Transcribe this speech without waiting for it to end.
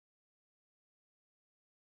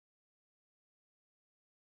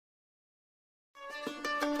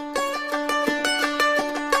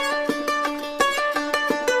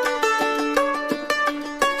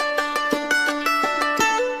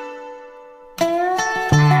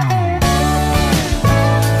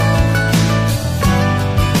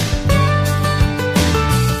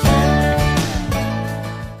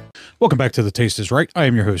Welcome back to The Taste is Right. I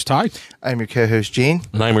am your host, Ty. I'm your co-host, Gene.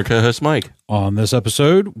 And I'm your co-host, Mike. On this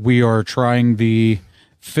episode, we are trying the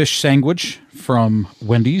fish sandwich from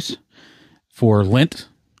Wendy's for Lent.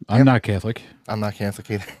 I'm not Catholic. I'm not Catholic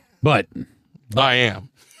either. But I am.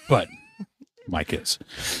 Mike is.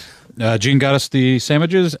 Gene got us the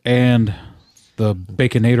sandwiches and the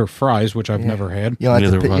Baconator fries, which I've never had. You don't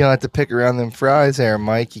have to pick around them fries there,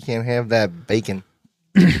 Mike. You can't have that bacon.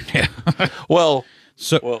 Yeah. Well,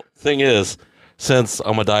 thing is, since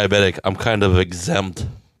I'm a diabetic, I'm kind of exempt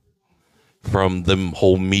from the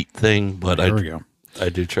whole meat thing. But there we go. I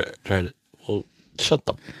do try to. Well, shut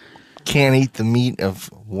up. Can't eat the meat of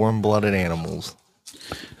warm-blooded animals.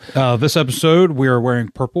 This episode, we are wearing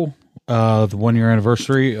purple. The 1-year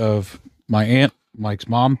anniversary of my aunt, Mike's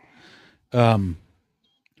mom. Her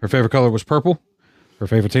favorite color was purple. Her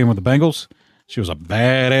favorite team were the Bengals. She was a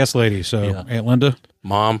badass lady. So, yeah. Aunt Linda,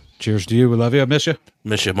 Mom, cheers to you. We love you. I miss you.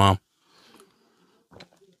 Miss you, Mom.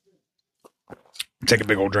 Take a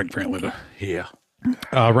big old drink for Aunt Linda. Yeah.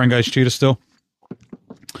 Rain Guys Cheetah still.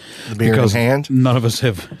 The beer because in hand. None of us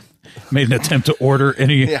have made an attempt to order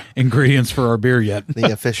any ingredients for our beer yet. The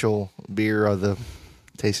official beer of the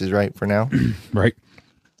Taste is Right for now. Right.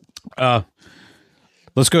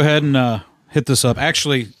 Let's go ahead and hit this up.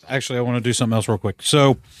 Actually, I want to do something else real quick.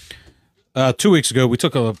 So, 2 weeks ago, we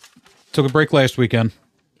took a break last weekend.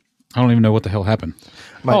 I don't even know what the hell happened.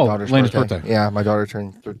 My daughter's Lena's birthday. Yeah, my daughter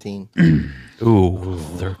turned 13. Ooh,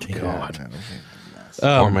 13. God.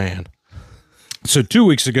 Poor man. So 2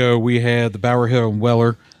 weeks ago, we had the Bower Hill and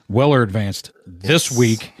Weller. Weller advanced. This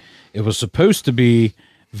week, it was supposed to be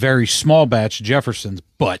very small batch Jeffersons,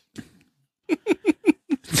 but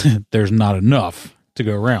there's not enough to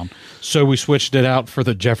go around. So we switched it out for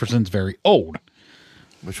the Jeffersons very old,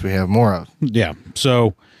 which we have more of. Yeah.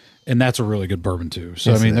 So, and that's a really good bourbon too.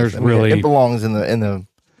 So yes, I mean, there's really it belongs in the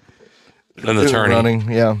tourney. Running.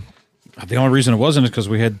 Yeah. The only reason it wasn't is because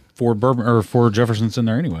we had four Jeffersons in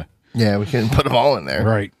there anyway. Yeah, we couldn't put them all in there.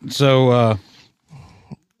 Right. So,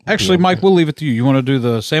 actually, Mike, we'll leave it to you. You want to do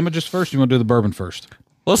the sandwiches first? Or you want to do the bourbon first?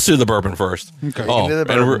 Let's do the bourbon first. Okay.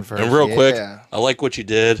 And real quick, I like what you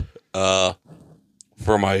did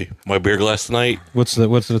for my beer glass tonight. What's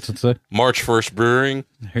it say? March 1st Brewing.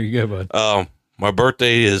 There you go, bud. My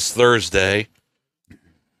birthday is Thursday,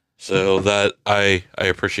 so that I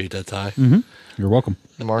appreciate that, Ty. Mm-hmm. You're welcome.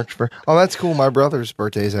 March 1st. Oh, that's cool. My brother's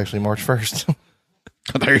birthday is actually March 1st.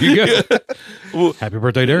 There you go. Well, happy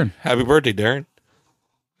birthday, Darren. Happy birthday, Darren.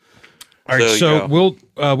 All right, so we'll.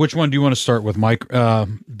 Which one do you want to start with, Mike?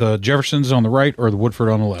 The Jeffersons on the right or the Woodford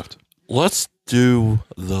on the left? Let's do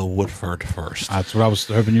the Woodford first. That's what I was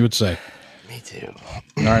hoping you would say. Me too.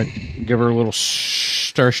 All right, give her a little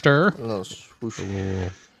stir. A little swoosh.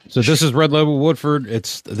 So this is Red Label Woodford.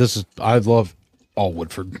 I love all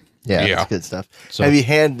Woodford. Yeah, it's good stuff. So, have you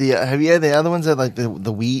had the other ones that like the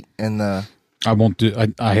wheat and the? I won't do.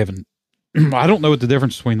 I haven't. I don't know what the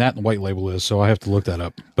difference between that and white label is, so I have to look that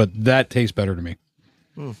up. But that tastes better to me.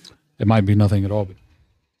 It might be nothing at all, but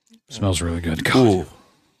it smells really good. God. Ooh.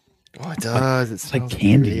 Oh, it does. It smells like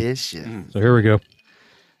candy. Delicious. So here we go.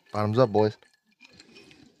 Bottoms up, boys.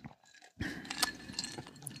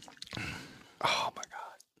 Oh my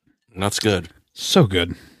god, that's good. So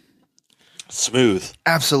good. Smooth.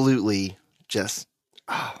 Absolutely, just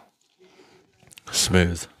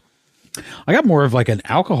smooth. I got more of like an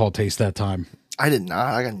alcohol taste that time. I did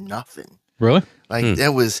not. I got nothing. Really? Like it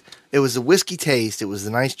was a whiskey taste. It was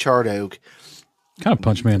the nice charred oak. Kind of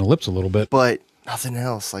punched me in the lips a little bit, but nothing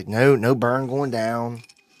else. Like no burn going down.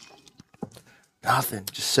 Nothing.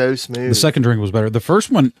 Just so smooth. The second drink was better. The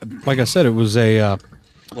first one, like I said, it was a.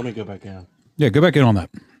 Let me go back in. Yeah, go back in on that.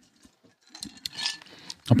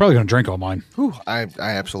 I'm probably going to drink all mine. Whew, I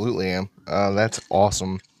absolutely am. That's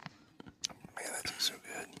awesome. Man, that's so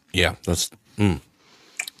good. Yeah, that's.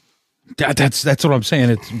 That's what I'm saying.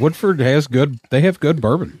 It's Woodford has good. They have good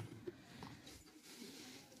bourbon.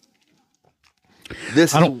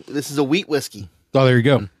 This is a wheat whiskey. Oh, there you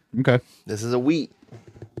go. Okay. This is a wheat.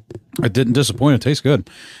 It didn't disappoint. It tastes good.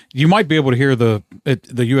 You might be able to hear the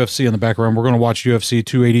UFC in the background. We're going to watch UFC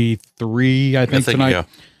 283, I think tonight.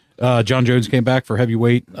 Yeah. John Jones came back for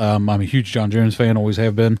heavyweight. I'm a huge John Jones fan, always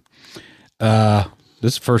have been. This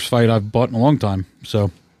is the first fight I've bought in a long time, so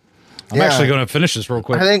I'm actually going to finish this real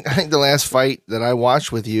quick. I think the last fight that I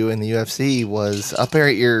watched with you in the UFC was up there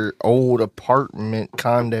at your old apartment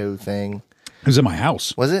condo thing. It was in my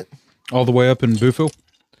house. Was it? All the way up in Buford?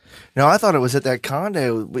 No, I thought it was at that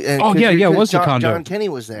condo. Oh, yeah, it was the condo. John Kenny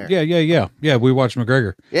was there. Yeah, we watched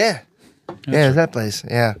McGregor. Yeah. Yeah, that place.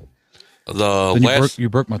 Yeah. You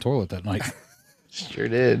broke my toilet that night. Sure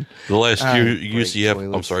did. The last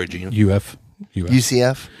UCF. I'm sorry, Gene. UF.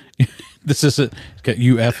 UCF. This is it. Okay,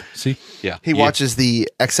 UFC. Yeah. He watches the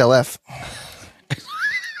XLF.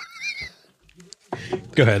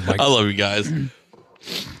 Go ahead, Mike. I love you guys.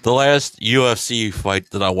 The last UFC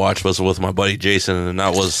fight that I watched was with my buddy Jason, and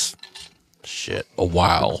that was a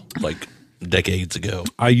while, like decades ago.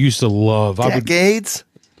 I used to love Decades?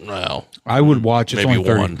 Well, I would watch. It's maybe only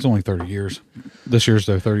 30. one. It's only 30 years. This year's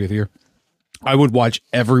their 30th year. I would watch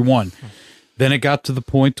every one. Then it got to the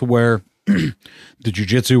point to where the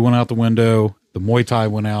jiu-jitsu went out the window, the Muay Thai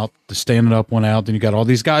went out, the standing up went out. Then you got all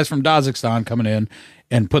these guys from Kazakhstan coming in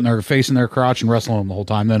and putting their face in their crotch and wrestling them the whole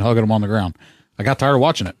time, then hugging them on the ground. I got tired of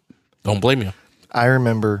watching it. Don't blame you. I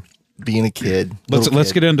remember being a kid.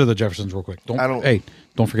 Let's get into the Jeffersons real quick.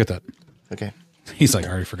 Don't forget that. Okay. He's like, I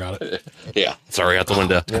already forgot it. Yeah. Sorry, out the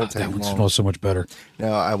window. That one smells so much better.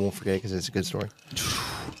 No, I won't forget because it's a good story.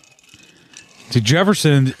 See,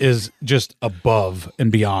 Jefferson is just above and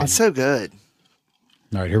beyond. It's so good.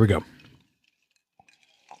 All right, here we go.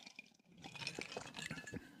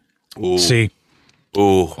 Ooh. See?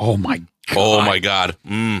 Ooh. Oh, my God. Oh, my God.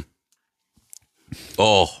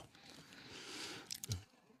 Oh.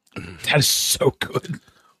 That is so good.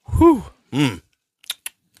 Whew.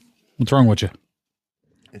 What's wrong with you?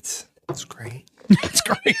 It's great. It's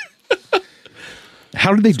great.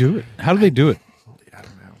 How did they do it? How did they do it?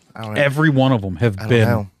 I don't know. Every one of them have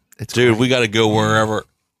been. Dude, we got to go wherever.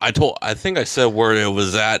 I think I said where it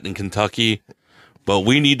was at in Kentucky, but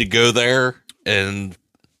we need to go there and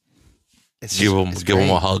give them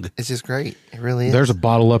a hug. It's just great. It really is. There's a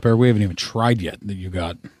bottle up there we haven't even tried yet that you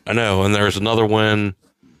got. I know, and there's another one.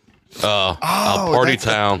 Party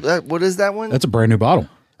Town. What is that one? That's a brand new bottle.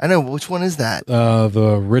 I know. Which one is that?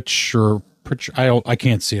 The rich or I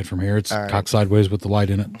can't see it from here. It's cocked sideways with the light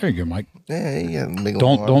in it. There you go, Mike. Yeah.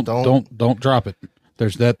 Don't drop it.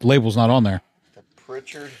 There's that label's not on there.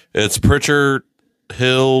 Pritchard. It's Pritchard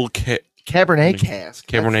Hill Cabernet cask.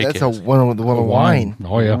 Cabernet That's cask. a one of wine.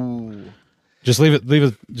 Oh yeah. Ooh. Just leave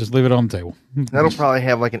it on the table. That'll probably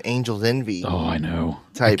have like an Angel's Envy. Oh, I know.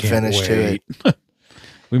 Type finish to it.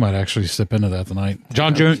 We might actually sip into that tonight.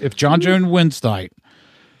 If John Jones wins tonight,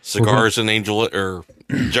 Cigars and Angel or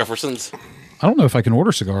Jefferson's. I don't know if I can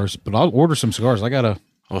order cigars, but I'll order some cigars.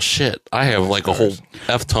 Oh shit! I have like a whole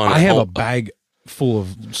F ton. I have a bag full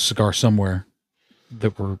of cigars somewhere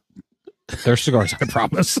they're cigars. I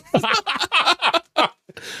promise.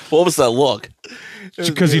 What was that look?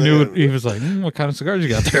 Because he knew it. He was like, "What kind of cigars you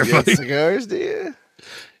got there, buddy?" Cigars, do you?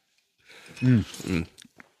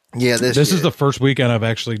 Yeah, this is the first weekend I've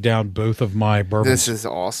actually downed both of my bourbons. This is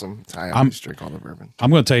awesome. I just drink all the bourbon.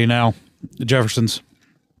 I'm going to tell you now, the Jeffersons.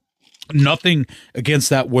 Nothing against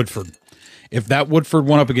that Woodford. If that Woodford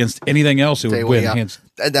went up against anything else, it would win. Yeah.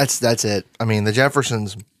 That's it. I mean, the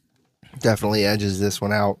Jeffersons definitely edges this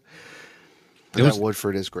one out. But that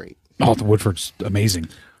Woodford is great. Oh, the Woodford's amazing.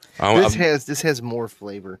 This has more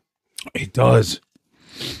flavor. It does.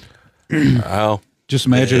 Oh, just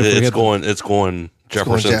imagine if it's going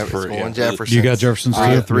Jefferson. Jefferson. You got Jefferson's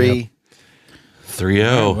 3-3.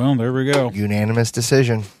 3-0. Well, there we go. Unanimous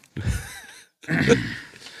decision.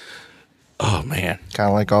 Oh man, kind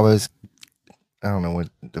of like all those. I don't know what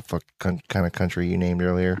the fuck kind of country you named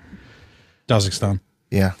earlier. Kazakhstan.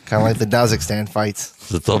 Yeah, kind of like the Kazakhstan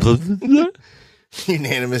fights.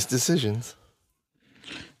 Unanimous decisions.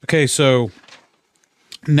 Okay, so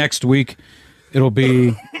next week it'll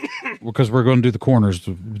be because we're going to do the corners,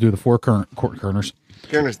 do the four corners.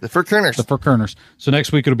 The four corners. So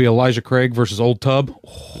next week it'll be Elijah Craig versus Old Tub.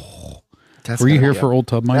 Were you here for Old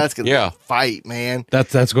Tub, Mike? That's gonna be a fight, man.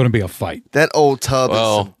 That's going to be a fight. That Old Tub is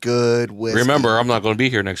some good whiskey. Remember, I'm not going to be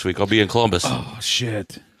here next week. I'll be in Columbus. Oh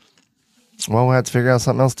shit. Well, we'll have to figure out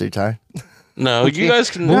something else to do, Ty. No, you guys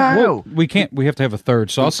can. We can't. We have to have a third.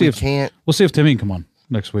 So we'll see if Timmy can come on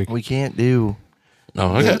next week. We can't do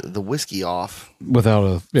the whiskey off without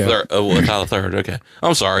a without a third. Okay,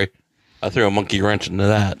 I'm sorry. I threw a monkey wrench into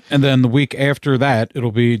that. And then the week after that,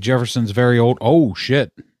 it'll be Jefferson's very old. Oh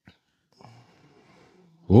shit.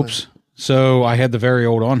 Oops. So I had the very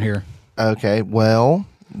old on here. Okay. Well,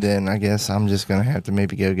 then I guess I'm just gonna have to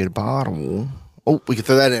maybe go get a bottle. Oh, we can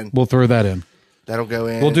throw that in. We'll throw that in. That'll go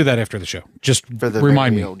in. We'll do that after the show. Just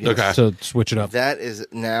remind me. Okay. So switch it up. That is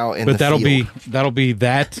now in. But that'll be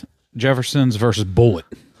that Jefferson's versus Bullet.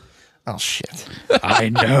 Oh shit! I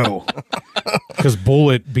know. Because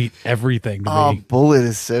Bullet beat everything to me. Bullet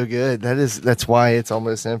is so good. That's why it's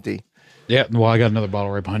almost empty. Yeah. Well, I got another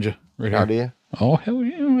bottle right behind you. Right here. How do you? Oh hell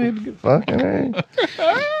yeah! I had a good fucking right.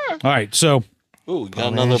 All right. So. Ooh, we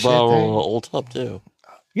got another bottle of Old Tub too.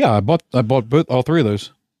 Yeah, I bought all three of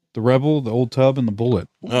those. the Rebel, the old tub, and the Bullet.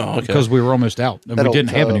 Oh, okay. Because we were almost out, and That we didn't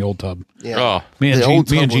have tub. any old tub. Yeah. Oh, Me and The Gene, old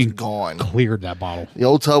me tub and was Gene gone. cleared that bottle. The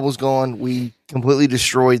old tub was gone. We completely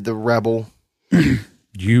destroyed the Rebel.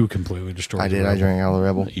 You completely destroyed. I the did. I Rebel. drank out of the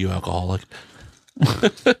Rebel. you alcoholic.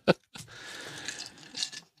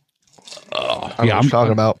 I know what you're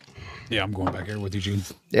talking about. Yeah, I'm going back here with you, Gene.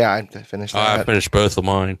 Yeah, I finished I that. finished both of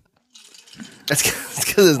mine. That's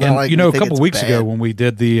because it's not And like you know, a think couple it's weeks bad. ago when we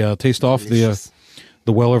did the taste off the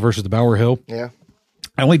Weller versus the Bower Hill, Yeah.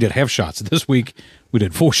 I only did half shots. This week we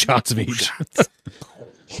did full shots of each.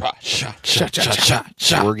 Shot.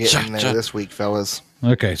 We're getting there this week, fellas.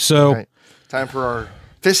 Okay, so All right. Time for our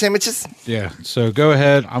fish sandwiches. yeah, so go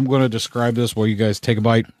ahead. I'm going to describe this while you guys take a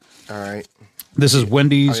bite. All right. This is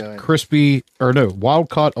Wendy's yeah. wild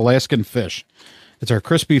caught Alaskan fish. It's our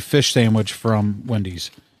crispy fish sandwich from Wendy's.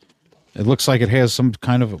 It looks like it has some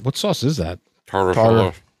kind of what sauce is that? Tartar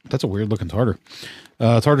sauce. That's a weird looking tartar.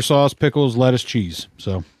 Tartar sauce, pickles, lettuce, cheese.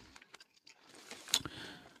 So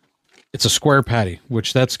it's a square patty,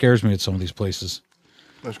 which that scares me at some of these places.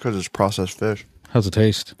 That's because it's processed fish. How's it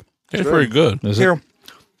taste? It's pretty good. Is it? Here.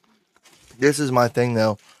 This is my thing,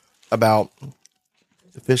 though, about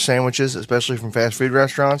the fish sandwiches, especially from fast food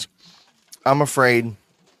restaurants. I'm afraid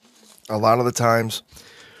a lot of the times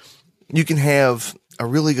you can have a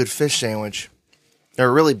really good fish sandwich or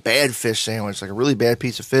a really bad fish sandwich, like a really bad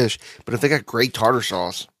piece of fish, but if they got great tartar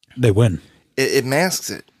sauce, They win. it masks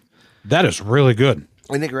it. That is really good.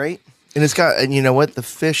 Isn't it great? And it's got, and you know what? The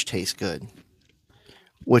fish tastes good,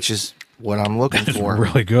 which is what I'm looking That is for.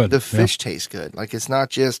 really good. The fish tastes good. Like it's not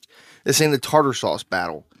just, this ain't the tartar sauce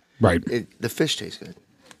battle. Right. The fish tastes good.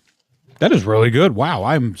 That is really good. Wow,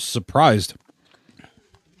 I'm surprised.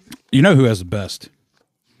 You know who has the best?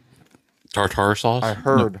 Tartar sauce? I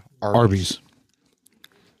heard Arby's.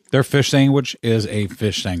 Their fish sandwich is a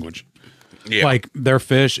fish sandwich. Yeah. Like their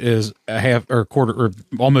fish is a half or a quarter or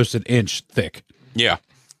almost an inch thick. Yeah.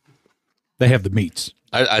 They have the meats.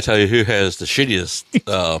 I tell you who has the shittiest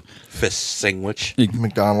fish sandwich.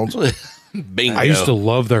 McDonald's. Bingo. I used to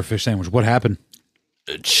love their fish sandwich. What happened?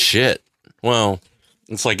 Shit. Well,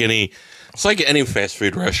 it's like any fast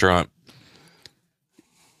food restaurant.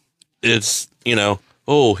 It's,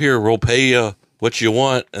 oh, here, we'll pay you what you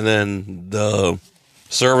want, and then the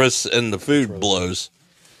service and the food blows.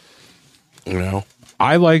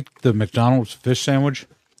 I liked the McDonald's fish sandwich.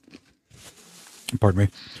 Pardon me.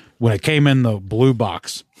 When it came in the blue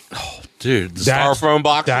box. Dude, the styrofoam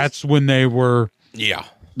boxes. That's when they were Yeah.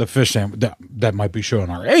 the fish sandwich. That might be showing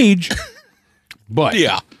our age, but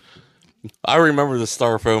Yeah. I remember the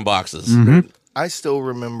styrofoam boxes. Mm-hmm. I still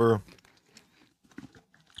remember,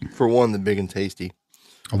 for one, the big and tasty,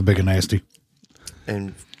 oh, the big and nasty.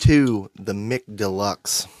 and two, the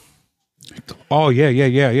McDeluxe. Oh yeah.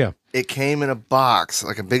 It came in a box,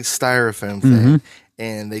 like a big styrofoam thing,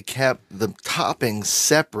 and they kept the toppings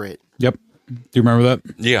separate. Yep. Do you remember that?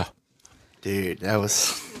 Yeah. Dude, it We're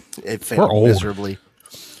failed old. miserably.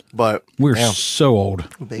 But We're so old.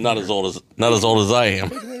 Not as old as I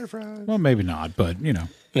am. Well, maybe not, but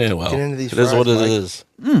Yeah, well, Get into these it is fries, what it Mike. is.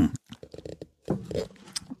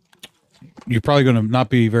 you're probably going to not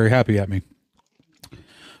be very happy at me.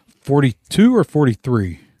 42 or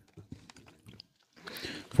 43?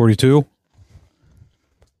 42?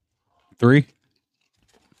 3?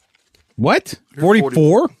 What?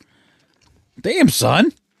 44? Damn,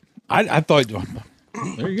 son. I thought.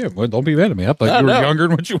 There you go. Well, don't be mad at me. I thought you were younger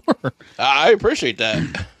than what you were. I appreciate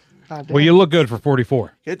that. Well, you look good for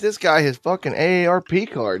 44. Get this guy his fucking AARP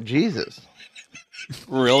card. Jesus.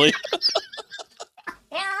 Really?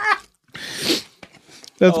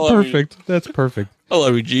 That's I love perfect. That's perfect. I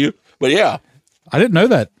love you, G. But yeah. I didn't know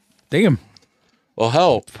that. Damn. Well,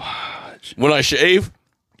 hell. When I shave,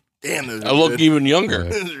 Damn, those I look even younger.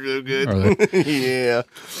 This is real good. Are they? Yeah.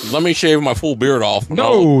 Let me shave my full beard off. No.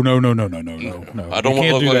 I don't I want don't want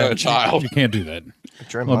to look like a child. You can't do that.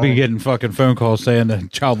 Trim I'll be mine. getting fucking phone calls saying the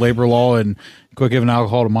child labor law and quit giving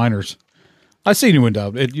alcohol to minors. I seen you in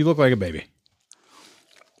Dub. You look like a baby.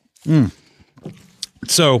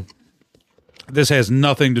 So, this has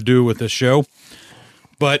nothing to do with this show,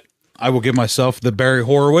 but I will give myself the Barry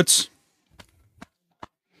Horowitz.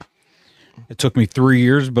 It took me 3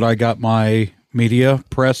 years, but I got my media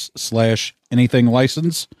press / anything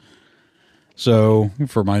license. So,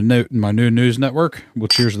 for my new news network, well,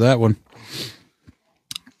 cheers to that one.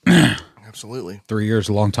 Absolutely. 3 years,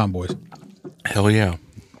 a long time, boys. Hell yeah.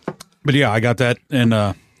 But yeah, I got that, and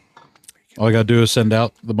all I got to do is send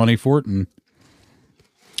out the money for it, and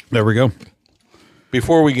there we go.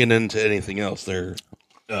 Before we get into anything else there,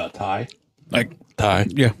 Ty. Like, Ty.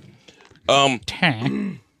 yeah.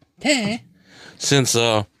 Since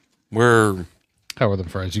How are them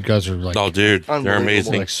fries? You guys are like, oh, dude, they're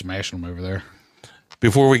amazing. Like smashing them over there.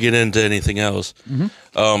 Before we get into anything else,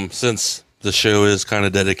 since the show is kind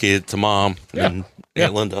of dedicated to Mom and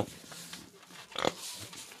Aunt Linda.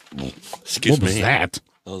 Excuse me. What was that?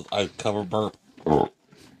 I covered burp.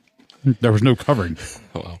 There was no covering.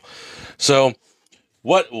 Well, so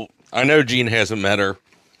what? I know Gene hasn't met her,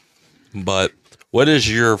 but what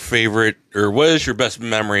is your favorite, or what is your best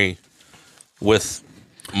memory with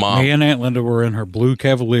Mom? Me and Aunt Linda were in her blue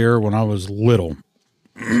Cavalier when I was little.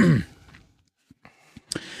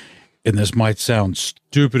 And this might sound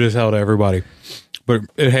stupid as hell to everybody, but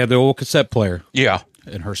it had the old cassette player. Yeah.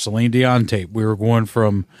 And her Celine Dion tape. We were going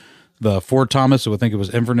from the Fort Thomas, so I think it was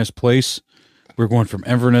Inverness Place. We were going from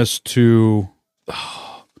Inverness to...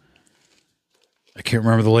 I can't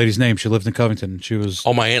remember the lady's name. She lived in Covington. She was...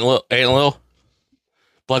 Oh, my Aunt Lil?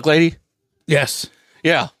 Black lady? Yes.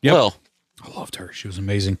 Yeah. Yep. Lil. I loved her. She was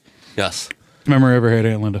amazing. Yes. Memory I ever had,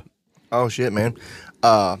 Aunt Linda. Oh, shit, man.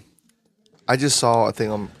 I just saw a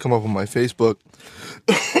thing come up on my Facebook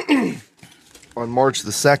on March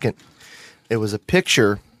the 2nd. It was a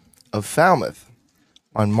picture of Falmouth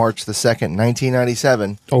on March the 2nd,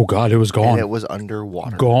 1997. Oh, God, it was gone. And it was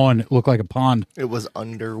underwater. Gone. It looked like a pond. It was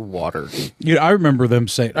underwater. Yeah, I remember them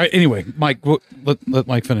saying... Anyway, Mike, let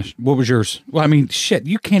Mike finish. What was yours? Well, I mean, shit,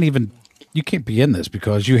 you can't be in this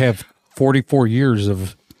because you have 44 years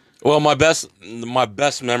of... Well, my best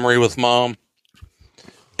memory with Mom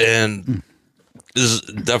and is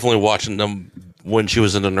definitely watching them when she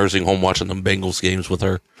was in the nursing home, watching them Bengals games with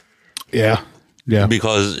her. Yeah. Yeah.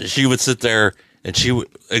 Because she would sit there and she would,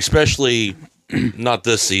 especially not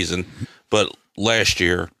this season, but last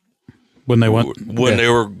year when they they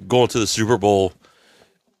were going to the Super Bowl,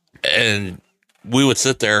 and we would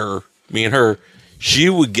sit there, me and her, she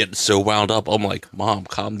would get so wound up. I'm like, Mom,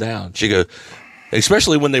 calm down. She goes,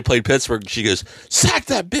 especially when they played Pittsburgh, she goes, sack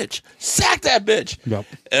that bitch. Yep.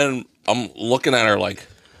 And I'm looking at her like,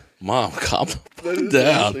 Mom, calm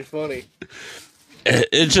down. Actually funny.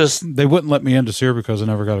 It just... They wouldn't let me in to see her because I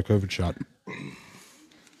never got a COVID shot.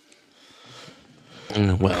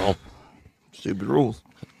 Well... Stupid rules.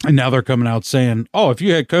 And now they're coming out saying, oh, if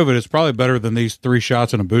you had COVID, it's probably better than these 3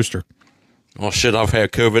 shots and a booster. Oh, shit, I've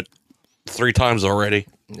had COVID 3 times already.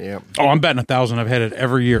 Yeah. Oh, I'm betting 1,000 I've had it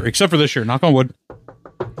every year, except for this year. Knock on wood.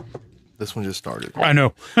 This one just started. I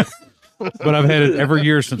know. But I've had it every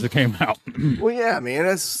year since it came out. Well, yeah, man.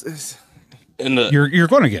 It's You're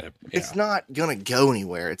going to get it. It's not gonna go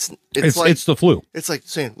anywhere. It's like it's the flu. It's like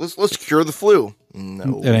saying let's cure the flu.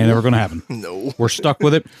 No, it ain't ever going to happen. No, we're stuck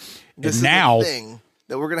with it. This and now is a thing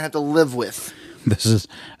that we're gonna have to live with. This is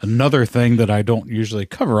another thing that I don't usually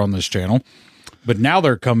cover on this channel, but now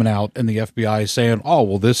they're coming out and the FBI is saying, "Oh,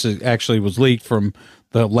 well, this actually was leaked from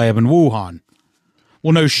the lab in Wuhan."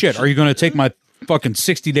 Well, no shit. Are you going to take my fucking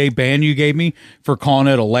 60-day ban you gave me for calling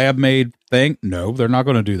it a lab-made thing? No, they're not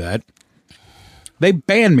going to do that. They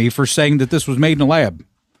banned me for saying that this was made in a lab.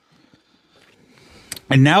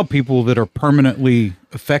 And now people that are permanently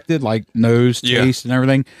affected, like nose, taste, and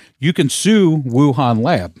everything, you can sue Wuhan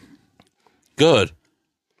Lab. Good.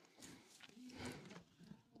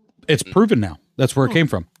 It's proven now. That's where it came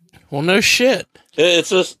from. Well, no shit. It's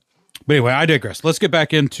just... But anyway, I digress. Let's get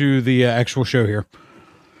back into the actual show here.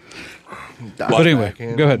 But anyway,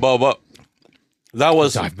 go ahead. But that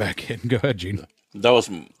was... Dive back in. Go ahead, Gene. That was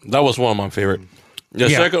one of my favorite.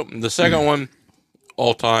 The second one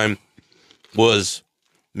all time was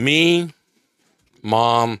me,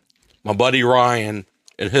 Mom, my buddy Ryan,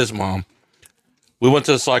 and his mom. We went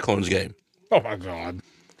to the Cyclones game. Oh my God.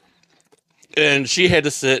 And we had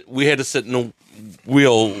to sit in a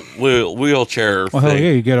wheelchair. Well, hell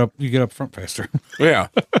yeah, you get up front faster. Yeah.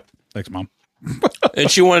 Thanks, Mom. And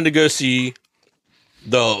she wanted to go see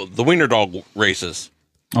the wiener dog races.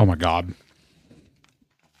 Oh my God.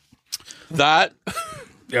 That...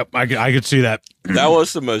 Yep, I could see that. That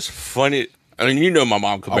was the most funny... I mean, you know my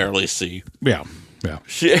mom could barely see. Yeah. That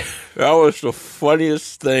was the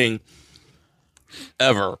funniest thing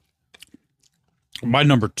ever. My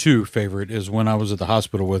number 2 favorite is when I was at the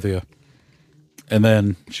hospital with you. And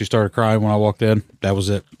then she started crying when I walked in. That was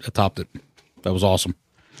it. I topped it. That was awesome.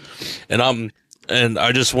 And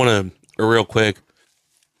I just want to, real quick,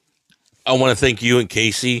 I want to thank you and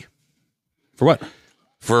Casey. For what?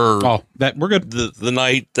 For that we're good. The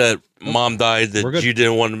night that Mom died, that you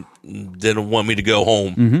didn't want me to go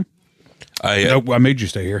home. Mm-hmm. I made you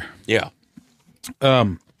stay here. Yeah.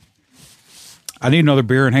 I need another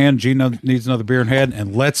beer in hand. Gina needs another beer in hand,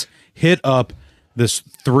 and let's hit up this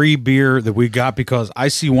 3 beer that we got because I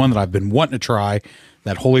see one that I've been wanting to try,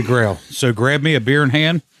 that Holy Grail. So grab me a beer in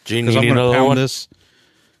hand. Gene, you I'm need going to another pound one? this.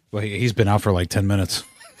 Well, he's been out for like 10 minutes.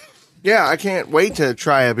 Yeah, I can't wait to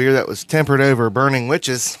try a beer that was tempered over burning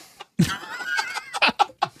witches.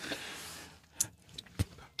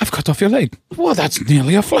 I've cut off your leg. Well, that's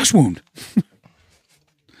nearly a flesh wound.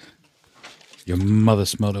 Your mother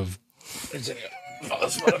smelled of...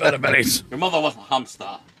 Betty's. Your mother was a hamster,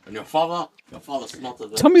 and your father smelled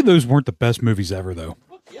of. Tell me those weren't the best movies ever, though.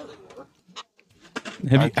 Yeah, they were.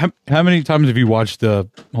 Have you, how many times have you watched the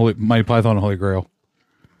Mighty Python and Holy Grail?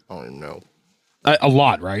 I don't even know. A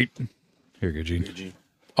lot, right? Here you go, Gene.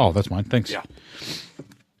 Oh, that's mine. Thanks.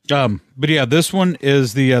 Yeah. But yeah, this one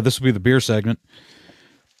is the this will be the beer segment.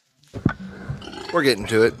 We're getting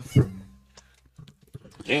to it.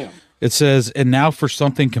 Damn. It says, and now for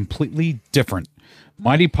something completely different.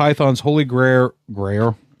 Mighty Python's Holy Grail.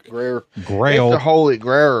 It's the Grail. Holy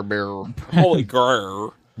Grail beer. Holy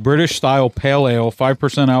grail. British style pale ale,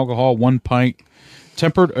 5% alcohol, 1 pint,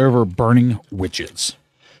 tempered over burning witches.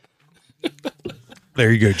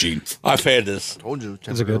 There you go, Gene. I've had this. Told you.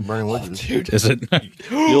 Is it good? Burning witches. Dude, Is it?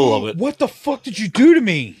 you'll love it. What the fuck did you do to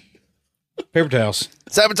me? Paper towels.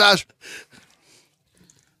 Sabotage.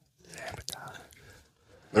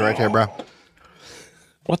 They're right there, bro.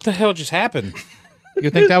 What the hell just happened? You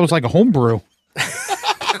think that was like a homebrew?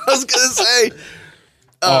 I was gonna say.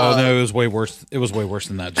 Oh no, it was way worse. It was way worse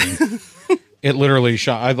than that, Gene. It literally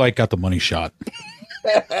shot. I like got the money shot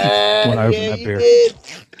when I opened that beer.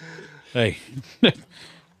 Hey.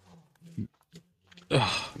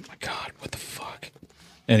 Oh my god, what the fuck?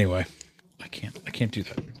 Anyway, I can't do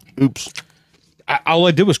that. Oops. All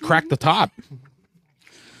I did was crack the top.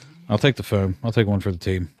 I'll take the foam. I'll take one for the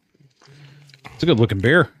team. It's a good looking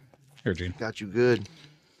beer. Here, Gene. Got you good.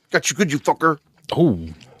 Got you good, you fucker. Oh,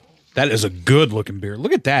 that is a good looking beer.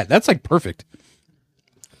 Look at that. That's like perfect.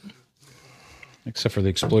 Except for the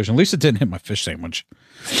explosion. At least it didn't hit my fish sandwich.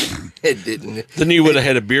 It didn't. Then you would have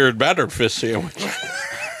had a beer and battered fish sandwich.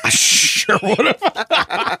 I sure would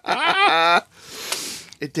have.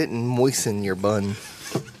 It didn't moisten your bun.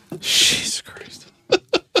 Jesus Christ.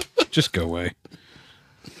 Just go away.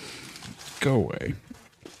 Go away.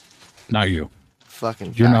 Not you.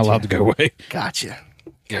 Fucking. You're not allowed to go away. Gotcha.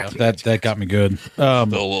 Yeah, that got me good. Still a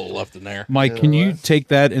little left in there. Mike, can you take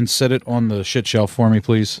that and set it on the shit shelf for me,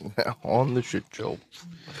 please? On the shit show.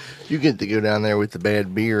 You get to go down there with the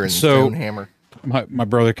bad beer and the So- stone hammer. My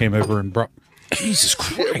brother came over and brought... Jesus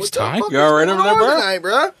Christ, Ty. You all right over there, bro?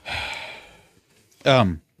 Tonight,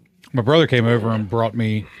 bro? My brother came over and brought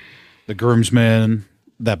me the groomsmen,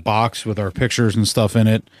 that box with our pictures and stuff in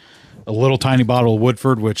it, a little tiny bottle of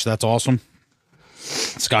Woodford, which that's awesome.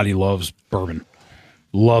 Scotty loves bourbon.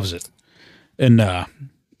 Loves it. And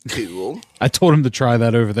Cool. I told him to try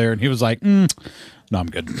that over there, and he was like, no, I'm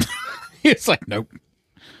good. He's like, nope.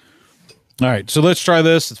 All right, so let's try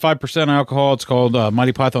this. It's 5% alcohol. It's called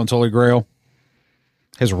Mighty Python's Holy Grail.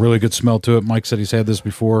 Has a really good smell to it. Mike said he's had this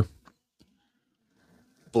before.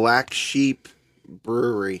 Black Sheep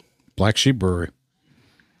Brewery. Black Sheep Brewery.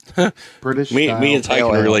 British. Me and Ty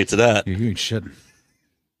can relate to that. You ain't shitting.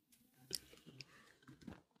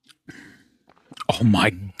 Oh my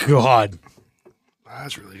God.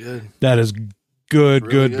 That's really good. That is good,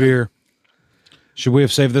 Really good beer. Should we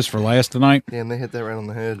have saved this for last tonight? Damn, they hit that right on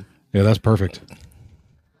the head. Yeah, that's perfect.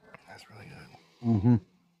 That's really good. Mm-hmm.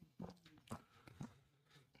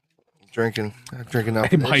 I'm drinking up.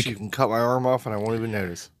 Hey, This, Mike. you can cut my arm off and I won't even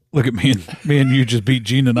notice. Look at me and you just beat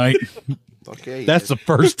Gene tonight. Okay. That's the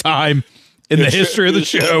first time in the history of the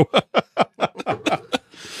show.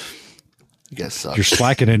 You guys suck. You're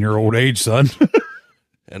slacking in your old age, son.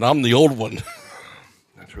 And I'm the old one.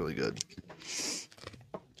 That's really good.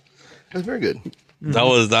 That's very good. That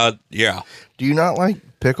was that. Yeah. Do you not like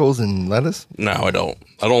pickles and lettuce? No, I don't.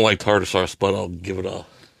 I don't like tartar sauce, but I'll give it a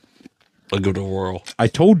whirl. I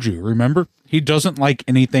told you, remember? He doesn't like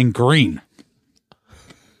anything green.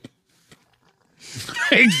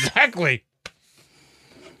 Exactly.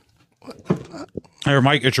 Here,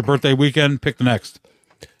 Mike, it's your birthday weekend. Pick the next.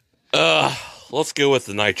 Let's go with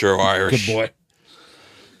the Nitro Irish. Good boy.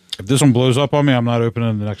 If this one blows up on me, I'm not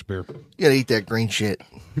opening the next beer. You gotta eat that green shit.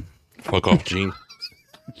 Fuck off, Gene.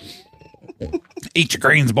 Eat your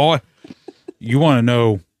greens, boy. You want to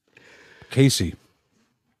know Casey?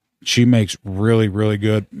 She makes really, really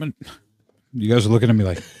good. You guys are looking at me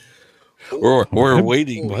like We're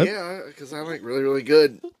waiting. What? Yeah, because I like really, really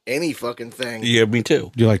good any fucking thing. Yeah, me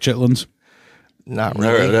too. Do you like chitlins? Not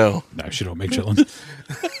No, really. no. No, she don't make chitlins.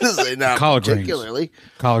 Say not Collard greens. particularly.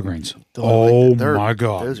 Collard greens. Don't like Oh that. They're- my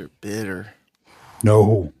God. Those are bitter.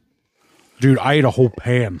 No. Dude, I ate a whole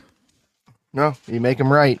pan. No, you make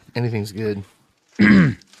them right. Anything's good.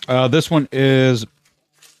 This one is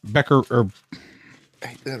Becker or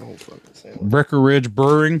hate that whole fucking sandwich. Breckenridge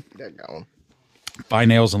Brewing. That going.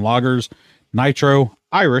 Fine Ales and Lagers. Nitro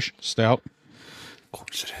Irish Stout. Of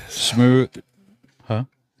course it is. Smooth. Huh?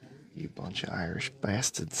 You bunch of Irish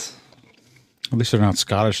bastards. At least they're not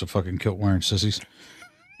Scottish, the fucking kilt wearing sissies.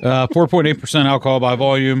 4.8% alcohol by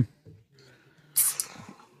volume.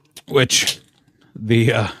 Which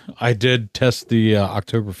I did test the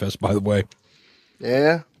Oktoberfest, by the way.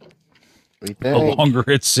 Yeah. We The longer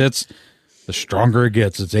it sits, the stronger it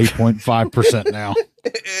gets. It's 8.5% now.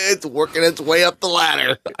 It's working its way up the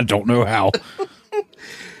ladder. I don't know how.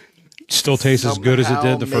 Still tastes as good as it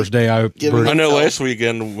did the first day I brewed I it. know last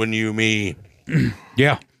weekend when me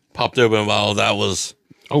Yeah. popped open a bottle, that was...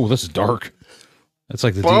 Oh, this is dark. That's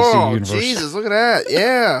like the DC Oh, universe. Jesus, look at that.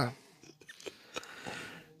 Yeah.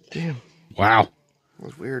 Damn. Wow. That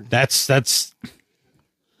was weird. That's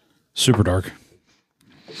super dark.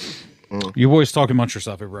 You boys talk amongst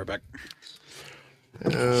yourself. I'll be right back.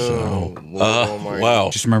 wow.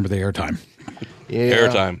 Just remember the airtime. Yeah.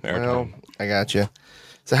 Airtime. Well, I got you.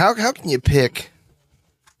 So how can you pick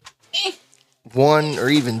one or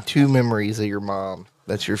even two memories of your mom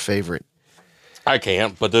that's your favorite? I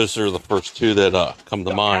can't, but those are the first two that come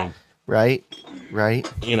to mind. Right?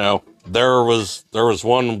 You know, there was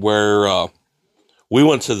one where we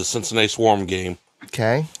went to the Cincinnati Swarm game.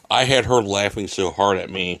 Okay. I had her laughing so hard at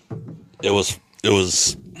me. It was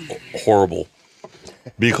horrible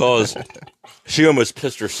because she almost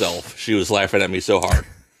pissed herself. She was laughing at me so hard.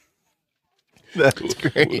 That's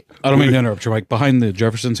great. I don't mean to interrupt you, Mike. Behind the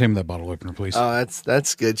Jeffersons, hand me that bottle opener, please. Oh,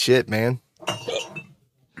 that's good shit, man.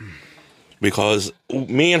 Because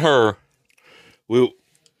me and her, we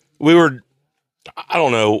were, I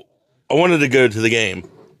don't know, I wanted to go to the game,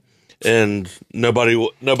 and none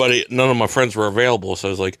of my friends were available. So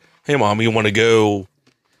I was like, "Hey, Mom, you want to go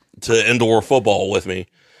to indoor football with me?"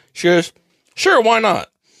 She goes, "Sure, why not?"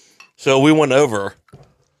 So we went over,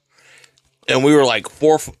 and we were like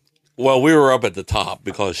we were up at the top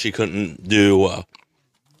because she couldn't do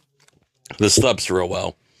the steps real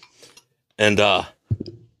well, and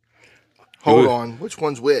Hold on. Which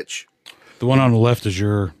one's which? The one on the left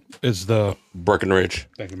is the Breckenridge.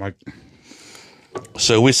 Thank you, Mike.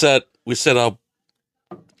 So we set up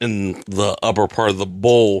in the upper part of the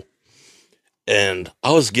bowl, and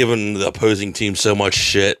I was giving the opposing team so much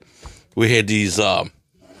shit. We had these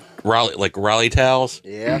rally towels.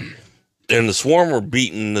 Yeah. And the Swarm were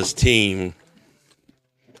beating this team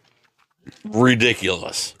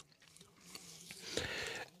ridiculous.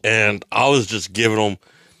 And I was just giving them,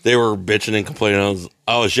 they were bitching and complaining.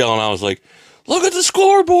 I was yelling. I was like, "Look at the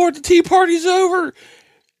scoreboard. The tea party's over.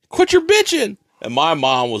 Quit your bitching." And my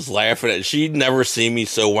mom was laughing at it. She'd never seen me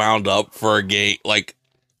so wound up for a game, like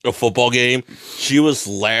a football game. She was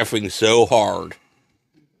laughing so hard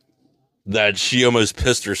that she almost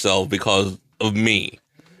pissed herself because of me.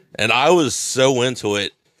 And I was so into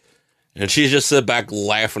it. And she just sat back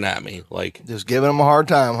laughing at me. Like, Just giving them a hard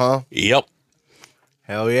time, huh? yep.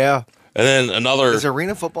 Hell yeah. And then another. Is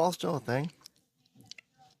arena football still a thing?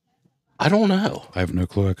 I don't know. I have no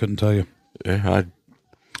clue. I couldn't tell you. Yeah,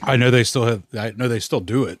 I know they still have. I know they still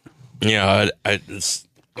do it. I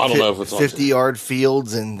don't know if it's 50-yard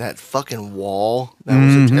fields and that fucking wall. That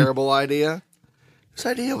was a terrible idea. Whose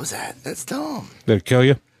idea was that? That's dumb. Did it kill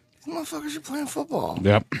you? These motherfuckers are playing football.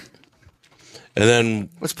 Yep. And then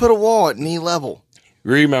Let's put a wall at knee level.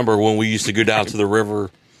 remember when we used to go down to the river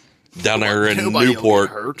down there in Nobody will Newport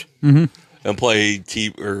get hurt. and play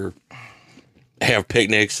or have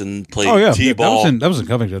picnics and play Oh yeah, t-ball. that was in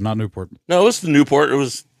Covington, not Newport. No, it was the Newport. It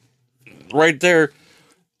was right there,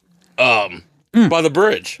 by the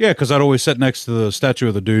bridge. Yeah, because I'd always sit next to the statue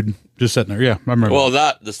of the dude, just sitting there. Yeah, I remember. Well,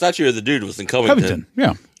 the statue of the dude was in Covington.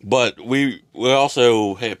 Yeah. But we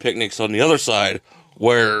also had picnics on the other side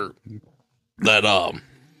where the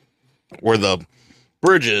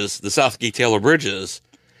bridges, the Southgate Taylor bridges,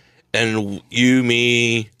 and you,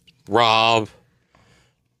 me, Rob,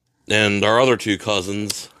 and our other two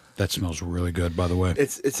cousins. That smells really good, by the way.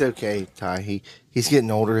 It's okay, Ty. He's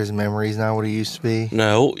getting older. His memory's not what he used to be.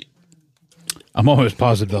 No, I'm almost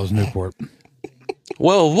positive that was Newport.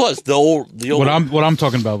 well, it was the old. What I'm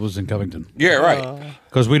talking about was in Covington, Yeah, right.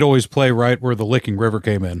 because we'd always play right where the Licking River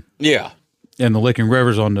came in, Yeah, and the Licking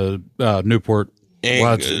River's on the Newport. and,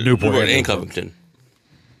 Well, it's Newport and Newport. Covington.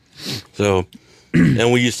 So,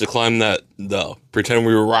 and we used to climb pretend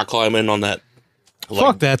we were rock climbing on that.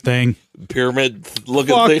 Fuck that thing. Pyramid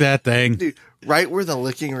looking Fuck thing. that thing. Dude, right where the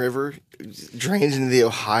Licking River drains into the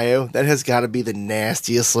Ohio, that has got to be the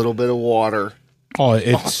nastiest little bit of water Oh,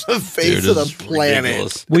 it's on the face of the planet.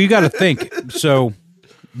 ridiculous. well. You got to think. So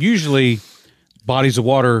usually, bodies of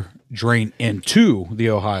water drain into the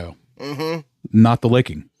Ohio. Not the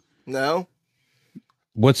licking. No.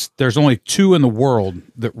 There's only 2 in the world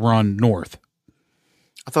that run north.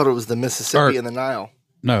 I thought it was the Mississippi and the Nile.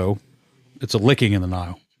 No, it's a licking in the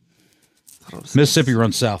Nile. Mississippi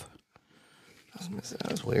runs south.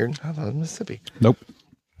 That was weird. I thought it was Mississippi. Nope.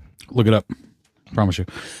 Look it up. Promise you.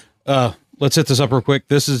 Let's hit this up real quick.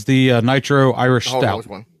 This is the Nitro Irish Stout. Which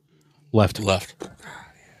one? Left.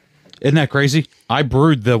 Isn't that crazy? I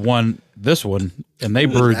brewed this one, and they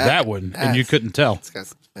brewed that one, and you couldn't tell. It's got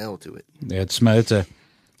some smell to it. Yeah, it's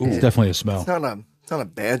definitely a smell. It's not a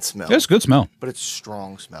bad smell. It's a good smell. But it's a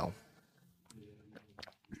strong smell.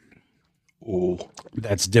 Ooh.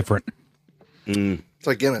 That's different. It's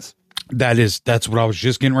like Guinness. That's what I was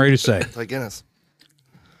just getting ready to say. It's like Guinness.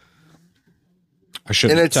 I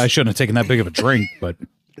shouldn't have taken that big of a drink, but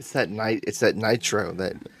it's that nitro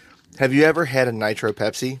that. Have you ever had a nitro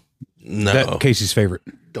Pepsi? No. That's Casey's favorite.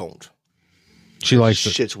 Don't. She likes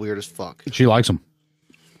it. Shit's weird as fuck. She likes them.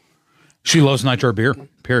 She loves nitro beer.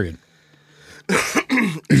 Period.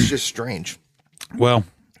 It's just strange. Well,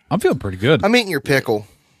 I'm feeling pretty good. I'm eating your pickle.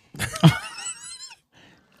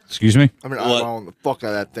 Excuse me? I mean, I'm eyeballing the fuck out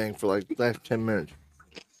of that thing for like the last 10 minutes.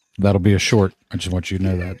 That'll be a short. I just want you to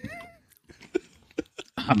know that.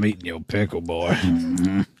 I'm eating your pickle, boy.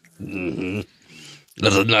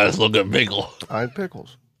 That's a nice looking pickle. I had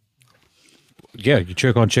pickles. Yeah, you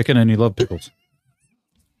choke on chicken and you love pickles.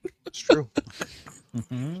 It's true.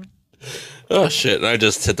 Oh, shit. I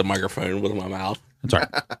just hit the microphone with my mouth. That's all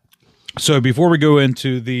right. So before we go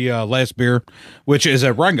into the last beer, which is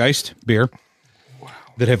a Rheingeist beer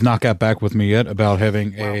that have not got back with me yet about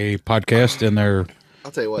having a podcast in their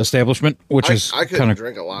I'll tell you what. establishment, which is I couldn't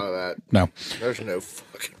drink a lot of that. No. There's no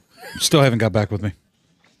fucking. Still haven't got back with me.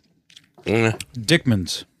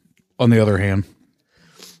 Dickman's, on the other hand.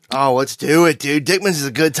 Oh, let's do it, dude. Dickman's is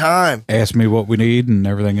a good time. Ask me what we need and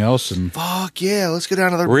everything else, and fuck yeah, let's go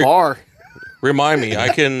down to their bar. Remind me,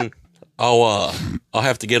 I'll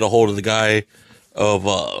have to get a hold of the guy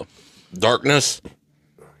of Darkness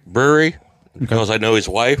Brewery because I know his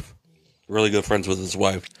wife. Really good friends with his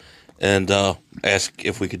wife, and ask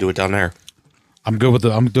if we could do it down there. I'm good with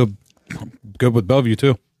with Bellevue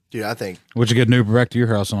too. Dude, I think. Would you get an Uber back to your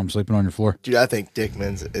house and I'm sleeping on your floor? Dude, I think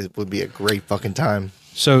Dickman's would be a great fucking time.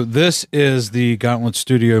 So this is the Gauntlet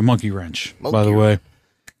Studio Monkey Wrench, by the way.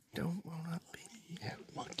 Don't wanna be a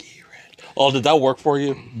monkey wrench. Oh, did that work for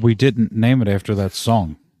you? We didn't name it after that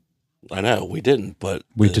song. I know we didn't, but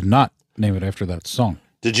we did not name it after that song.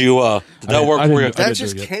 Did you? Did that work for you? That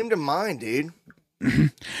just came to mind, dude.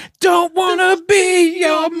 Don't wanna be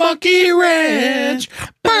your monkey wrench.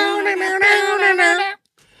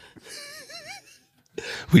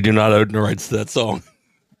 We do not own the rights to that song.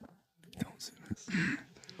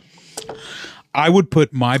 I would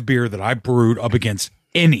put my beer that I brewed up against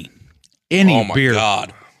any beer.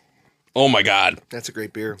 Oh my god. That's a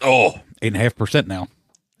great beer. Oh, 8.5% now.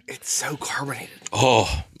 It's so carbonated.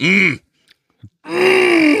 Oh,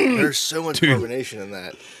 There's so much carbonation in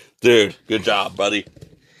that. Dude, good job, buddy.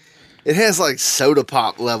 It has like soda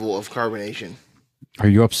pop level of carbonation. Are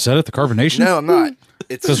you upset at the carbonation? No, I'm not.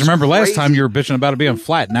 Because remember last time you were bitching about it being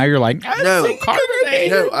flat. Now you're like, no,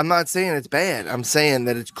 I'm not saying it's bad. I'm saying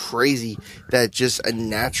that it's crazy that just a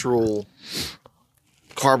natural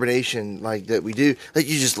carbonation like that we do, like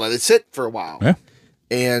you just let it sit for a while. Yeah.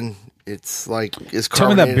 And it's like it's tell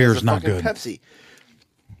me that beer's as a not fucking good. Pepsi.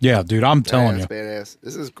 Yeah, dude, I'm telling you. Badass.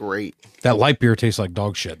 This is great. That light beer tastes like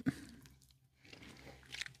dog shit.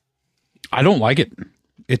 I don't like it.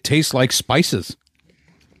 It tastes like spices.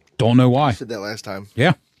 Don't know why. I said that last time.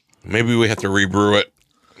 Yeah. Maybe we have to rebrew it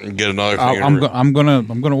and get another thing. I'm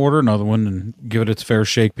gonna order another one and give it its fair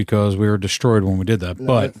shake because we were destroyed when we did that. No,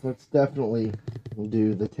 but let's definitely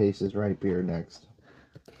do the Taste is Right beer next.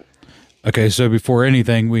 Okay, so before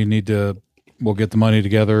anything, we'll get the money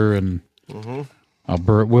together and I'll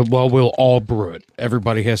brew it. We'll all brew it.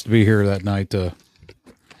 Everybody has to be here that night.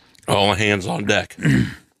 All hands on deck.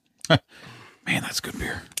 Man, that's good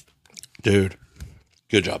beer, dude.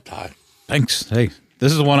 Good job, Ty. Thanks. Hey,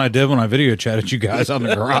 this is the one I did when I video chatted you guys out in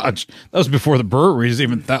the garage. That was before the breweries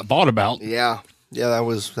even thought about. Yeah, that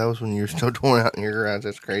was when you were still doing out in your garage.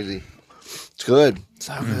 That's crazy. It's good. It's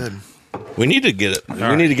so good. We need to get it.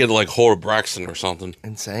 We need to get like hold of Braxton or something.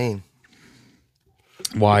 Insane.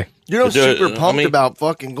 Why? You're super pumped about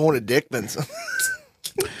fucking going to Dickman's.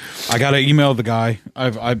 I got to email the guy.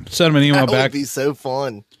 I sent him an email back. That would be so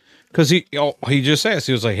fun. Because he just asked.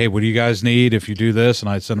 He was like, "Hey, what do you guys need if you do this?" And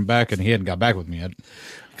I sent him back, and he hadn't got back with me yet.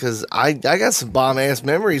 Because I got some bomb ass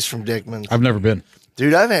memories from Dickman's. I've never been,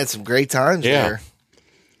 dude. I've had some great times there.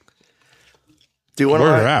 Dude, where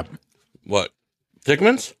are at? What?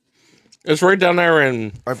 Dickman's? It's right down there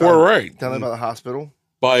in Right Fort Wright. Down there by the hospital.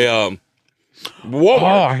 By Oh,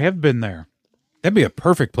 Walmart. I have been there. That'd be a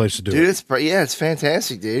perfect place to do Dude, it. it's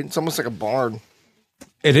fantastic, dude. It's almost like a barn.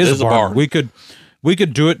 It is a barn. We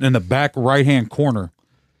could do it in the back right-hand corner,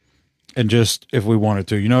 and just if we wanted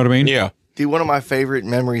to, you know what I mean? Yeah. Dude, one of my favorite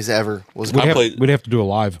memories ever was We'd have to do a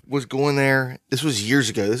live. was going there. This was years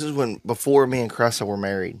ago. This is before me and Cressa were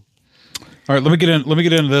married. All right, let me get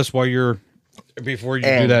into this before you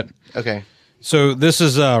do that. Okay. So this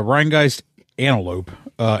is Rheingeist Antelope,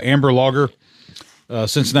 amber lager,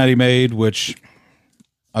 Cincinnati made, which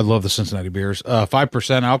I love the Cincinnati beers.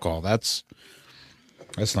 5% alcohol. That's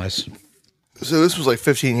nice. So this was like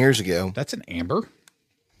 15 years ago. That's an amber.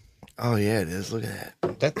 Oh yeah, it is. Look at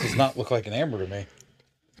that. That does not look like an amber to me.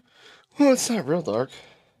 Well, it's not real dark.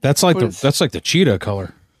 That's like the cheetah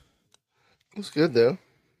color. It's good though.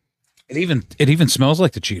 It even smells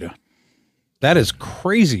like the cheetah. That is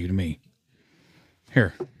crazy to me.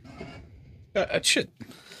 Here. Shit.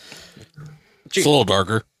 It's a little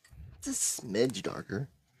darker. It's a smidge darker.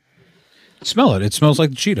 Smell it. It smells like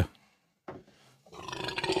the cheetah.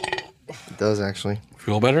 It does actually.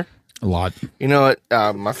 Feel better? A lot. You know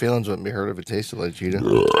what? My feelings wouldn't be hurt if it tasted like cheetah.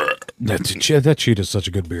 That cheetah is such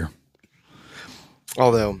a good beer.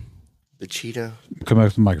 Although, the cheetah Come back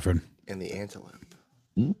to the microphone. and the antelope.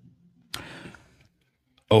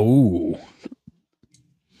 Oh.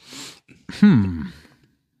 I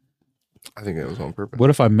think that was on purpose. What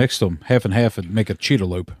if I mixed them half and half and make a cheetah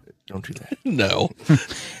lope? Don't do that. No.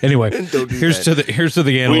 Anyway, Don't do here's that. to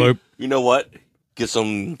the antelope. You know what? Get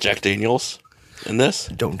some Jack Daniels in this.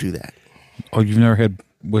 Don't do that. Oh, you've never had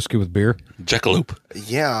whiskey with beer? Jackalope.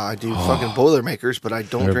 Yeah, I do fucking Boilermakers, but I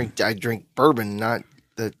don't drink. I drink bourbon, not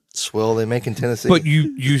the swill they make in Tennessee. But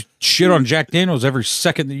you shit on Jack Daniels every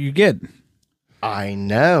second that you get. I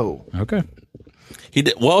know. Okay. He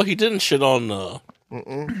did. Well, he didn't shit on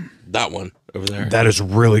that one over there. That is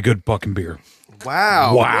really good fucking beer.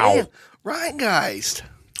 Wow. Wow. Man. Right, guys.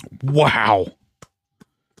 Wow.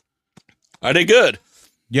 I did good.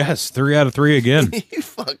 Yes, 3 out of 3 again. You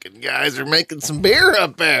fucking guys are making some beer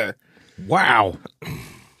up there. Wow.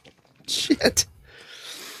 Shit.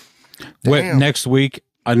 Wait, Damn. next week,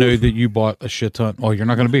 I know that you bought a shit ton. Oh, you're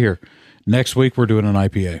not going to be here. Next week, we're doing an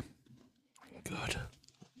IPA. Good.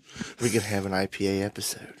 We could have an IPA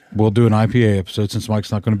episode. We'll do an IPA episode since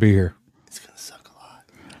Mike's not going to be here. It's going to suck a lot.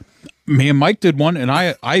 Me and Mike did one, and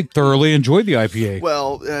I thoroughly enjoyed the IPA.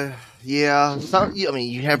 Well, yeah.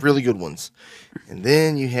 You have really good ones. And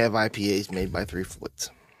then you have IPAs made by Three Foots.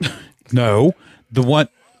 No. The one,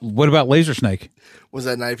 what about Laser Snake? Was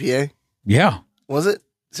that an IPA? Yeah. Was it?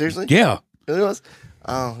 Seriously? Yeah. It really was?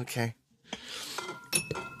 Oh, okay.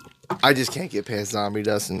 I just can't get past Zombie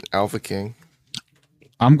Dust and Alpha King.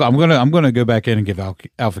 I'm gonna go back in and give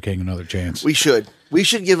Alpha King another chance. We should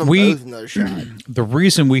give them both another shot. The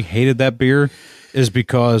reason we hated that beer is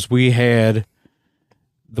because we had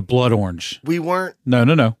the Blood Orange. We weren't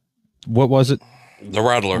No. What was it? The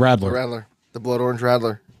Rattler. Radler. the Blood Orange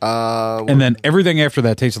Rattler. And then everything after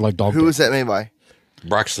that tasted like dog. Who was that made by?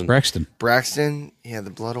 Braxton. Braxton. Yeah, the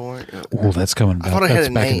Blood Orange. Oh, that's coming back. I thought it had That's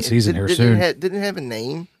a back name. in season here Didn't soon. it have a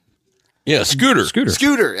name? Yeah, Scooter.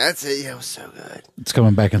 Scooter. That's it. Yeah, it was so good. It's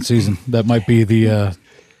coming back in season. That might be the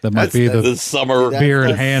The summer. beer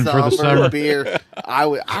in hand for the summer. Beer.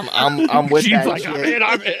 I'm with She's that like, shit.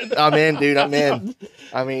 I'm in. I'm in, dude. I'm in.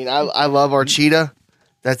 I mean, I love our Cheetah.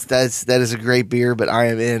 That is a great beer, but I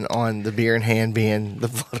am in on the beer in hand being the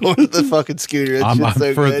fucking Scooter. That shit's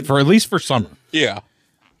so good. For at least for summer. Yeah.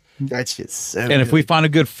 That shit's so And good. if we find a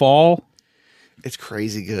good fall, It's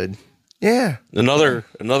crazy good. Yeah. Another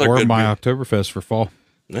or good my beer. Oktoberfest for fall.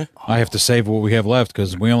 Yeah. I have to save what we have left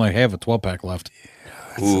because we only have a 12-pack left.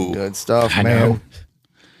 That's some good stuff, I man. know.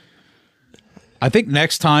 I think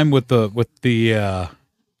next time with the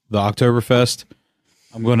Oktoberfest,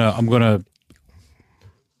 I'm gonna.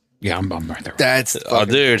 Yeah, I'm right there.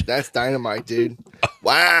 Dude. That's dynamite, dude.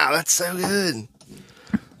 Wow, that's so good.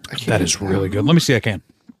 That is really good. Let me see. I can.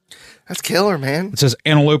 That's killer, man. It says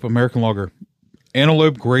Antelope American Lager.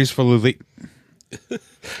 Antelope gracefully.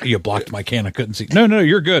 You blocked my can. I couldn't see. No,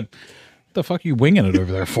 you're good. What the fuck are you winging it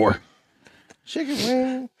over there for?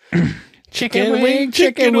 Chicken wing.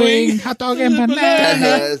 Chicken wing, hot dog and That banana.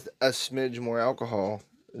 has a smidge more alcohol.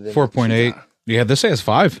 Than 4.8. Yeah, this says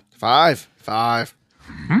 5. 5.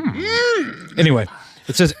 Anyway,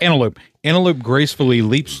 it says Antelope. Antelope gracefully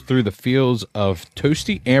leaps through the fields of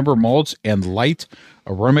toasty amber malts and light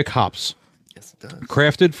aromatic hops. Yes, it does.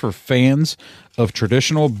 Crafted for fans of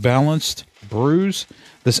traditional balanced brews,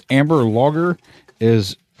 this amber lager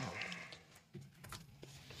is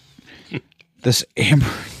This amber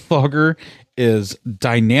lager is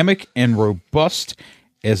dynamic and robust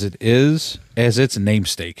as its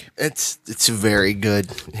namesake. It's very good.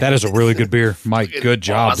 That is a really good beer. Mike, good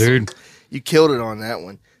job, awesome. dude. You killed it on that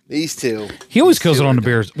one. These two. He always kills it on the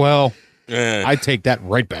beers. Well, Eh. I take that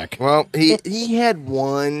right back. Well, he had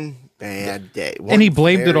one bad day. And he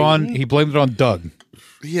blamed it on Doug.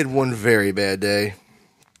 He had one very bad day.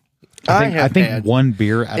 I think one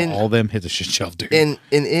beer out of all of them hit the shit shelf, dude. And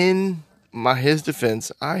in his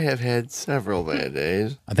defense, I have had several bad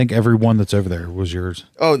days. I think every one that's over there was yours.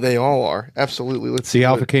 Oh, they all are. Absolutely. Let's see. The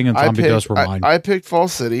Alpha King and Zombie Dust were mine. I picked Fall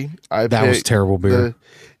City. That was terrible beer.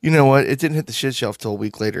 You know what? It didn't hit the shit shelf till a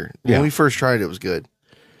week later. Yeah. When we first tried it, it was good.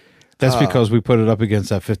 That's because we put it up against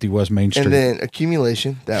that 50 West Main Street. And then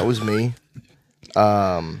Accumulation, that was me.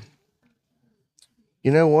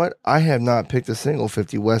 You know what? I have not picked a single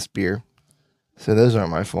 50 West beer, so those aren't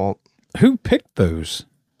my fault. Who picked those?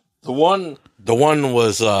 The one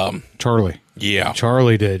was Charlie. Yeah.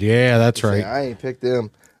 Charlie did. Yeah, that's right. I ain't picked them.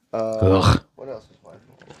 Ugh. What else was my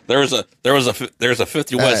fault? There's a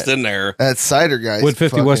 50 West in there. That cider guy. What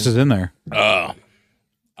 50 West is in there? I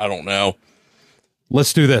don't know.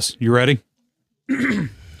 Let's do this. You ready?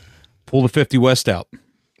 Pull the 50 West out.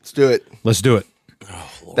 Let's do it. Let's do it.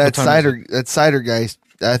 That cider guy.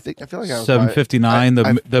 I feel like I was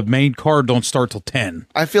 7:59. The main card don't start till 10.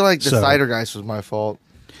 I feel like the cider guy was my fault.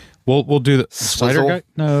 We'll do the cider guy.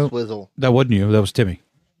 No, Swizzle. that wasn't you. That was Timmy.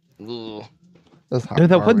 Ugh. That's hot No,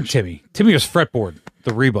 that garbage. wasn't Timmy. Timmy was Fretboard.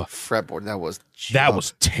 The Reba. Fretboard. That was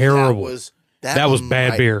terrible. That was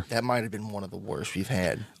bad beer. That might have been one of the worst we've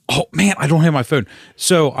had. Oh man, I don't have my phone.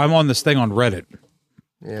 So I'm on this thing on Reddit.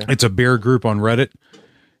 Yeah. It's a beer group on Reddit.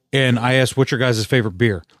 And I asked, what's your guys' favorite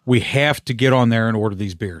beer? We have to get on there and order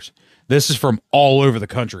these beers. This is from all over the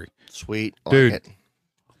country. Sweet. Dude. Like it.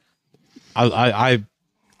 I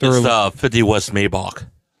It's 50 West Maybach.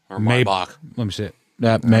 Or Maybach. Let me see it.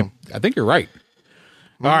 I think you're right.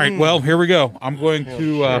 All right, well, here we go. I'm going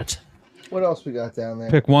to What else we got down there?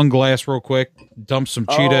 pick one glass real quick, dump some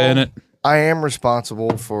Cheetah in it. I am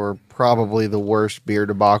responsible for probably the worst beer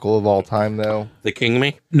debacle of all time, though. The King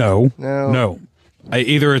Me? No.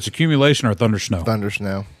 Either it's Accumulation or Thunder Snow. Thunder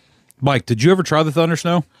Snow. Mike, did you ever try the Thunder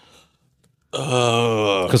Snow?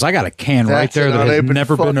 Because I got a can right That's there an that has unopened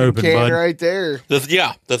never been fucking opened, can bud. right there.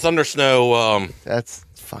 The Thunder Snow That's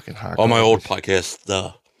fucking hot. on my garbage. old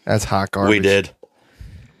podcast. That's hot garbage. We did.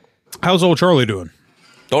 How's old Charlie doing?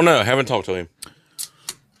 Don't know. Haven't talked to him.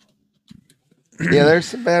 Yeah, there's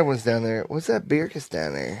some bad ones down there. What's that beer kiss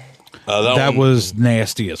down there? That one- was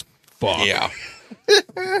nasty as fuck. Yeah.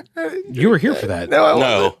 You were here for that. No, I wasn't.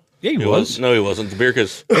 No. Yeah, he was. No, he wasn't. The beer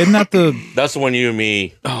cause Isn't that the... that's the one you and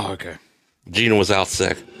me. Oh, okay. Gina was out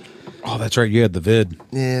sick. Oh, that's right. You had the vid.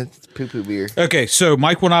 Yeah, it's poo-poo beer. Okay, so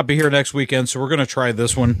Mike will not be here next weekend, so we're going to try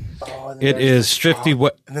this one. It is 50...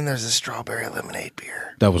 What? And then there's a strawberry lemonade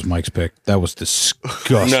beer. That was Mike's pick. That was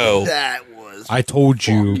disgusting. No. That was. I told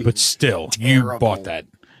you, but still, you terrible. bought that.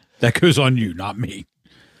 That goes on you, not me.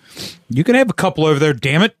 You can have a couple over there,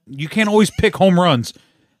 damn it. You can't always pick home runs.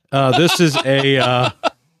 This is a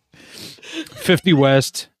 50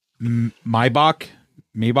 West Maybach.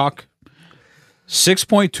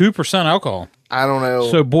 6.2% alcohol. I don't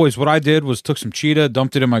know. So, boys, what I did was took some Cheetah,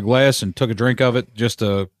 dumped it in my glass, and took a drink of it just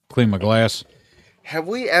to clean my glass. Have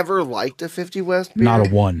we ever liked a 50 West beer? Not a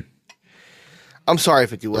one. I'm sorry,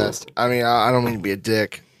 50 West. I mean, I don't mean to be a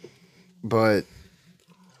dick, but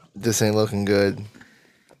this ain't looking good.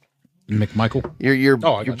 McMichael? Your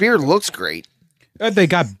got you. beer looks great. They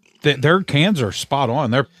got... Their cans are spot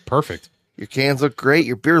on. They're perfect. Your cans look great.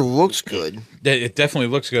 Your beer looks good. It definitely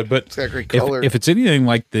looks good, but It's got great color. if it's anything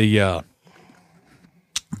like the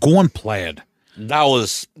Going Plaid, That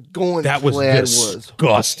was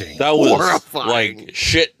disgusting. That was horrifying. like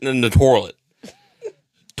shitting in the toilet.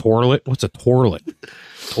 Toilet? What's a toilet?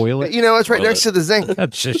 Toilet? You know, it's right next to the zinc.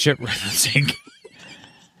 That's shit right in the sink.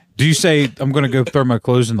 Do you say I'm going to go throw my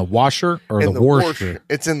clothes in the washer or In the washer?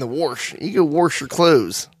 It's in the wash. You go wash your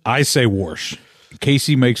clothes. I say wash.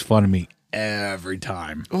 Casey makes fun of me every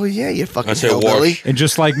time. Oh yeah, you fucking I say hillbilly. wash. And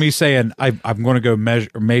just like me saying, I'm going to go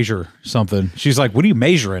measure something. She's like, what are you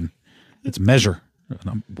measuring? It's measure. And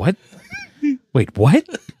I'm, what? Wait, what?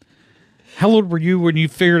 How old were you when you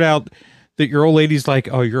figured out that your old lady's like,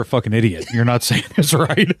 oh, you're a fucking idiot. You're not saying this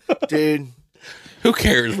right. Dude. Who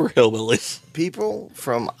cares? We're hillbillies. People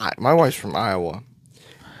from my wife's from Iowa,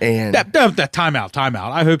 and that time out.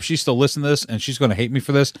 I hope she's still listening to this and she's going to hate me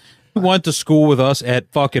for this. Who went to school with us at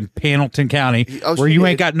fucking Pendleton County, where she you did.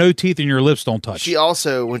 ain't got no teeth and your lips don't touch. she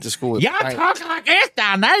also went to school with. Y'all talk like this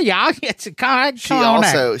down there, y'all. It's a con. She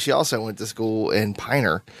also went to school in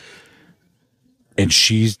Piner. And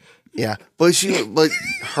she's but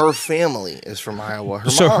her family is from Iowa.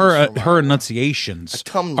 Her enunciations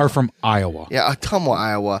are from Iowa. Yeah, Ottumwa,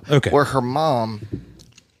 Iowa. Okay. Where her mom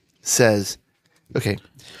says, okay.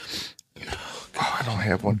 Oh, I don't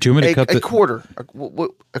have one. Do you want me to cut a quarter?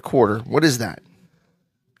 A quarter. What is that?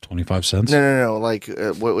 25 cents? No. Like,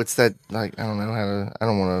 what's that? Like, I don't know how to. I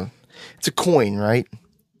don't want to. It's a coin, right?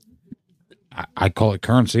 I call it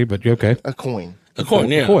currency, but okay. A coin. A coin,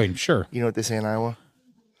 yeah. A coin, sure. You know what they say in Iowa?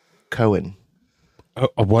 Cohen.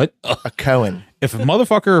 A what? A Cohen. If a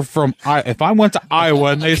motherfucker if I went to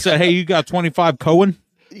Iowa and they said, "Hey, you got 25 Cohen,"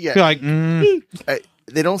 Yeah. be like,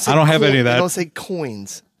 they don't say. I don't have any of that. They don't say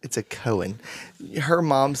coins. It's a Cohen. Her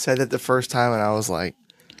mom said that the first time, and I was like,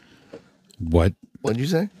 "What? What did you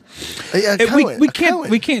say?" Yeah,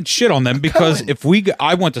 we can't shit on them because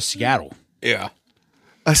I went to Seattle. Yeah.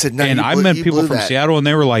 I said, no, and I met people from Seattle, and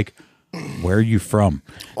they were like, "Where are you from?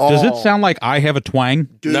 Does it sound like I have a twang?"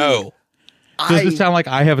 Dude, no. Does it sound like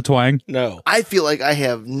I have a twang? No. I feel like I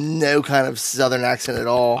have no kind of Southern accent at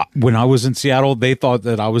all. When I was in Seattle, they thought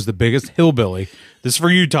that I was the biggest hillbilly. This is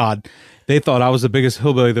for you, Todd. They thought I was the biggest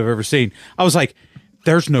hillbilly they've ever seen. I was like,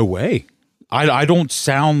 "There's no way. I don't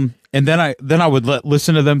sound." And then I would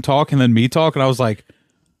listen to them talk and then me talk, and I was like,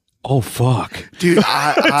 "Oh fuck, dude!"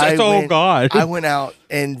 God! I went out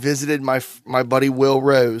and visited my buddy Will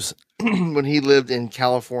Rose when he lived in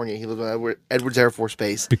California. He lived on Edwards Air Force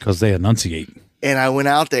Base because they enunciate. And I went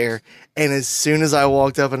out there, and as soon as I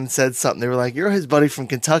walked up and said something, they were like, "You're his buddy from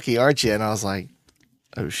Kentucky, aren't you?" And I was like,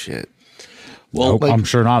 "Oh shit." Well, nope, I'm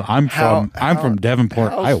sure not. I'm from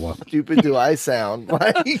Davenport, Iowa. Stupid do I sound?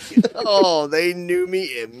 Like, they knew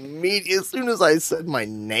me immediately as soon as I said my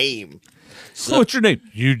name. So, what's your name?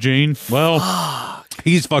 Eugene. Well,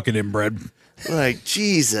 he's fucking inbred. Like,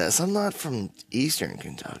 Jesus, I'm not from Eastern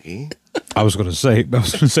Kentucky. I was gonna say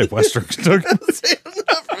Western Kentucky. I'm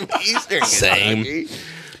not from Eastern Kentucky.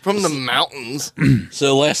 From the mountains.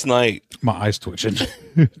 So last night, my eyes twitching.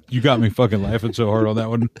 You got me fucking laughing so hard on that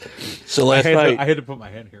one. So last night, I had to put my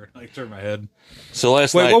hand here. I turned my head. So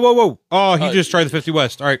last night, whoa! Oh, he just tried the 50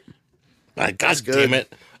 West. All right. God damn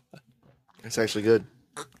it! It's actually good.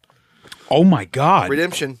 Oh my God!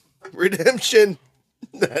 Redemption.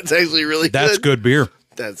 That's actually really good. That's good beer.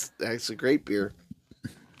 That's actually great beer.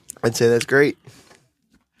 I'd say that's great.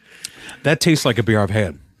 That tastes like a beer I've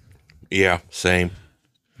had. Yeah, same.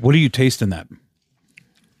 What do you taste in that?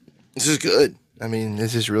 This is good. I mean,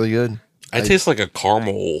 this is really good. I taste like a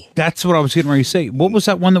caramel. That's what I was getting ready to say. What was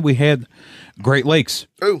that one that we had? Great Lakes.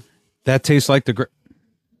 Oh. That tastes like the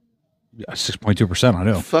 6.2%, I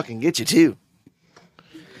know. Fucking get you too.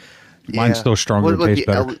 Mine's still stronger. It tastes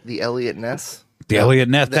better. The Elliott Ness. The Elliott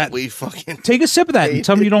Ness. That we fucking take a sip of that and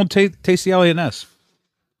tell me you don't taste the Elliott Ness.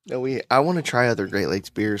 No, I want to try other Great Lakes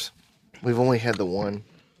beers. We've only had the one.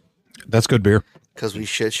 That's good beer. Because we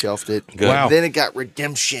shit shelved it. Good. Wow. Then it got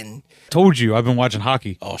redemption. Told you, I've been watching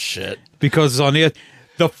hockey. Oh shit! Because on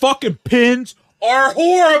the fucking Pins are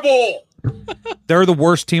horrible. They're the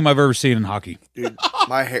worst team I've ever seen in hockey. Dude,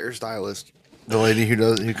 my hairstylist, the lady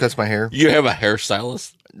who cuts my hair. You have a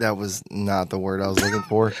hairstylist? That was not the word I was looking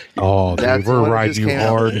for. Oh, dude, we're riding you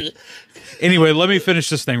hard. Anyway, let me finish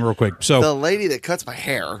this thing real quick. So the lady that cuts my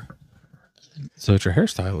hair. So it's your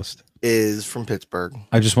hairstylist. Is from Pittsburgh.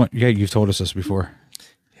 You've told us this before.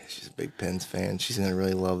 Yeah, she's a big Pens fan. She's going to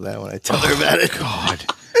really love that when I tell her about it. God.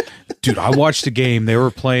 Dude, I watched the game. They were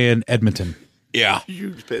playing Edmonton. Yeah.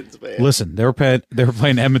 Huge Pens fan. Listen, they were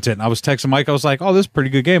playing Edmonton. I was texting Mike. I was like, "Oh, this is a pretty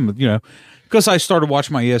good game." You know, because I started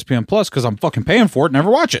watching my ESPN Plus because I'm fucking paying for it. Never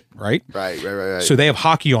watch it, right? Right. So they have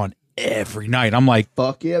hockey on every night. I'm like,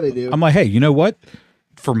 fuck yeah, they do. I'm like, hey, you know what?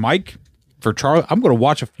 For Mike, for Charlie, I'm going to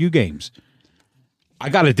watch a few games. I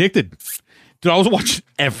got addicted. Dude, I was watching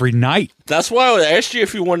every night. That's why I asked you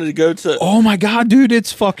if you wanted to go to... Oh, my God, dude.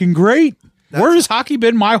 It's fucking great. Where has hockey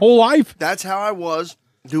been my whole life? That's how I was.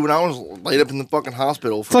 Dude, when I was laid up in the fucking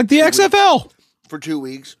hospital. It's like the XFL. For 2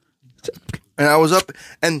 weeks. And I was up,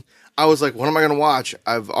 and I was like, what am I going to watch?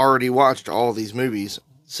 I've already watched all these movies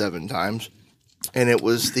 7 times. And it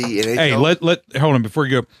was the NHL. Hey, hold on. Before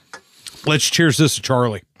you go, let's cheers this to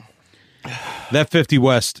Charlie. That 50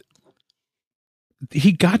 West...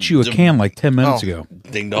 He got you a can like 10 minutes ago.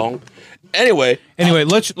 Ding dong. Anyway,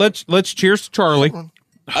 let's cheers to Charlie.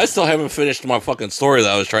 I still haven't finished my fucking story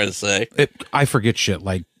that I was trying to say. I forget shit.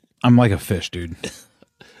 Like I'm like a fish, dude.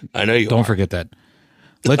 I know you. Don't forget that.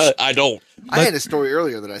 I don't. I had a story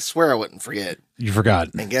earlier that I swear I wouldn't forget. You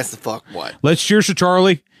forgot. And guess the fuck what? Let's cheers to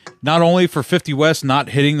Charlie. Not only for 50 West not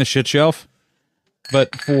hitting the shit shelf,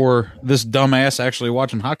 but for this dumbass actually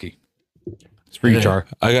watching hockey. It's for you, Char.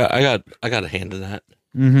 I got a hand in that.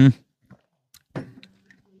 Mm-hmm.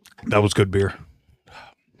 That was good beer.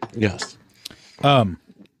 Yes. Oh,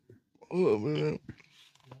 man.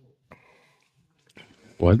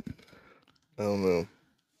 What? I don't know.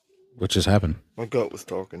 What just happened? My gut was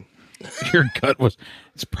talking. Your gut was...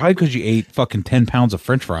 It's probably because you ate fucking 10 pounds of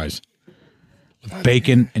French fries with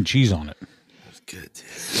bacon and cheese on it. That's good,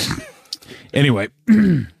 dude. Anyway,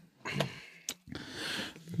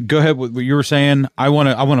 go ahead with what you were saying. I want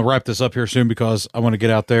to wrap this up here soon because I want to get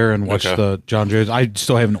out there and watch the John Jones. I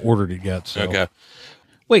still haven't ordered it yet. So. Okay.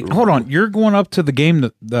 Wait, hold on. You're going up to the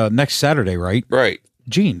game the next Saturday, right? Right.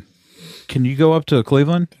 Gene, can you go up to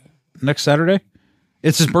Cleveland next Saturday?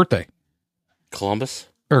 It's his birthday. Columbus?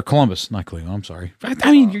 Or Columbus, not Cleveland. I'm sorry.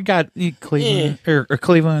 I mean, you got Cleveland or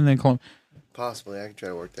Cleveland and then Columbus. Possibly, I can try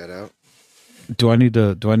to work that out. Do I need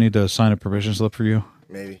to sign a permission slip for you?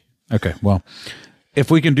 Maybe. Okay. Well, if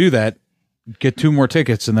we can do that, get 2 more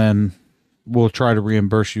tickets, and then we'll try to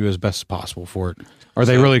reimburse you as best as possible for it. Are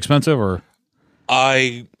they really expensive, or?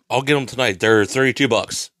 I'll get them tonight. They're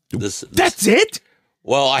 $32. That's it.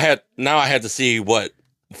 Well, I had to see what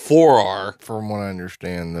 4 are. From what I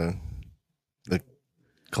understand, the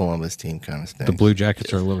Columbus team kind of stinks. The Blue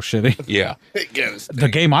Jackets are a little shitty. Yeah. The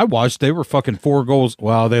game I watched, they were fucking 4 goals.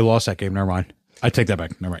 Well, they lost that game. Never mind. I take that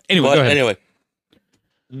back. Never mind. Anyway, go ahead. Anyway,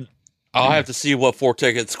 I'll have to see what 4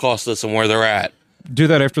 tickets cost us and where they're at. Do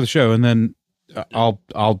that after the show, and then I'll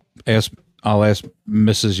ask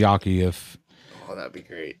Mrs. Yaki if. Oh, that'd be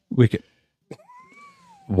great. We could.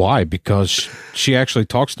 Why? Because she actually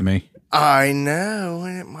talks to me. I know,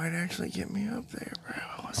 and it might actually get me up there, bro.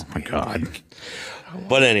 Oh my god!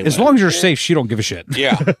 But anyway, as long as you're safe, she don't give a shit.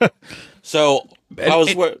 Yeah. So I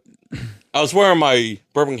was wearing my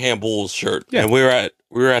Birmingham Bulls shirt, and we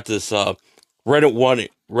were at this red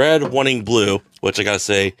wanting blue, which I gotta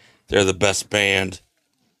say they're the best indie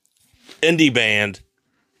band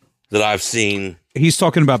that I've seen. He's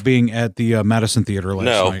talking about being at the Madison Theater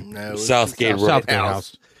last night. No, Southgate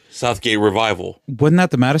House. Southgate Revival. Wasn't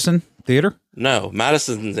that the Madison Theater? No,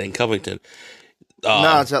 Madison's in Covington.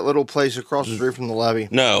 No, it's that little place across the street from the levee.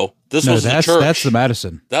 No, was the church. That's the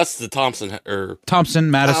Madison. That's the Thompson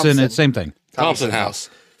Madison. It's same thing. Thompson House.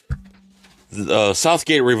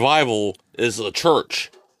 Southgate Revival is a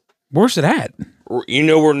church. Where's it at? You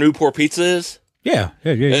know where Newport Pizza is? Yeah.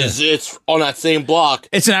 It's on that same block.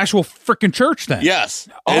 It's an actual freaking church then. Yes.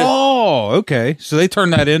 Oh, okay. So they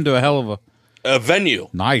turned that into a hell of a venue.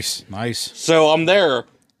 Nice. So I'm there.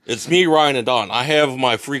 It's me, Ryan, and Don. I have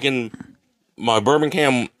my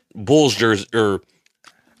Birmingham Bulls jersey or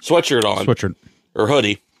sweatshirt on. Or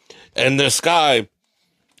hoodie. And this guy,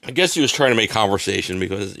 I guess he was trying to make conversation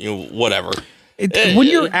because, whatever. When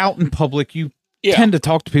you're out in public, you tend to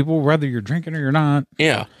talk to people whether you're drinking or you're not.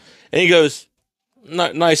 Yeah. And he goes,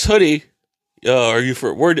 nice hoodie. Are you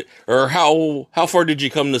how far did you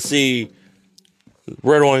come to see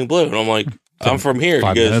Red, White, and Blue? And I'm like, I'm from here.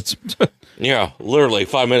 5 minutes. Yeah, literally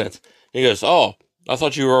 5 minutes. He goes, oh, I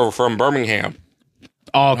thought you were from Birmingham.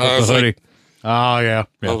 Oh, the hoodie. Oh, yeah.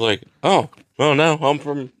 I was like, oh, well, no, I'm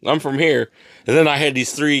from here. And then I had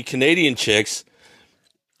these 3 Canadian chicks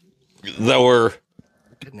that were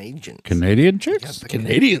Canadian chicks?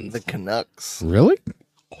 Canadians. The Canucks. Really?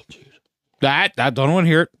 Oh, dude. That don't want to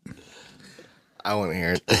hear it. I want to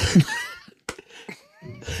hear it.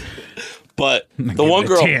 But the one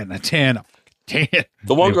girl, a 10.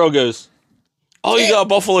 The one girl goes, oh, you got a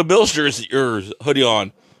Buffalo Bills jersey or hoodie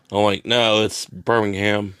on. I'm like, no, it's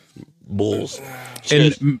Birmingham Bulls.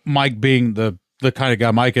 And Mike being the kind of guy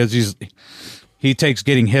Mike is, he takes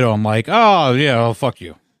getting hit on like, oh, yeah, well, fuck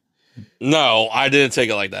you. No, I didn't take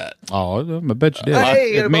it like that. Oh, I bet you did. Hey,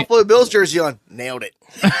 you got a Buffalo Bills jersey on. Nailed it.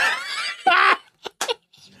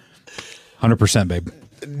 100%, babe.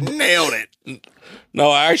 Nailed it. No,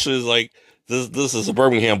 I actually was like, this is a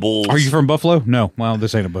Birmingham Bulls. Are you from Buffalo? No. Well,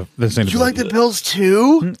 this ain't a You like the Bills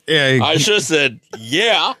too? Yeah. I should have said,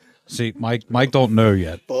 yeah. See, Mike don't know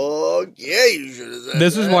yet. Fuck yeah, you should have said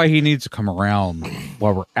This is why he needs to come around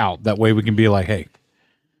while we're out. That way we can be like, hey,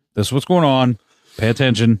 this is what's going on. Pay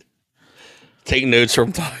attention. Take notes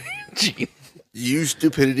from time. Use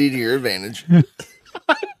stupidity to your advantage.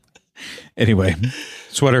 Anyway,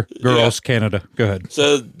 sweater, girls, Canada. Go ahead.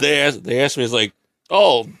 So they asked me, it's like,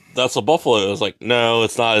 oh, that's a Buffalo. I was like, no,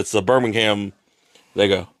 it's not. It's a Birmingham. They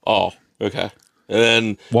go, oh, okay. And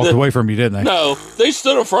then walked away from you, didn't they? No, they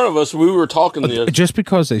stood in front of us. We were talking. Just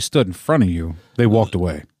because they stood in front of you, they walked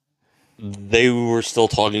away. they were still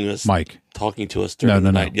talking to us, Mike. Talking to us during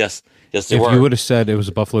the night. Yes, they were. If you would have said it was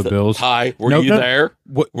the Buffalo Bills, Ty, were you there?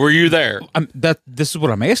 Were you there? This is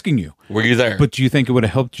what I'm asking you. Were you there? But do you think it would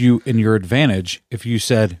have helped you in your advantage if you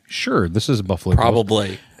said, "Sure, this is a Buffalo"?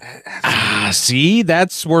 Probably. Bills. See,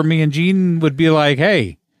 that's where me and Gene would be like,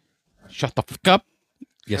 "Hey, shut the fuck up."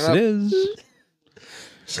 Yes, it is.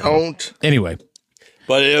 Don't. Anyway,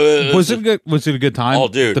 but it was it good? Was it a good time? Oh,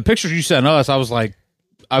 dude, the pictures you sent us, I was like,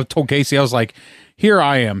 I told Casey, I was like, here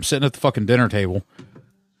I am sitting at the fucking dinner table,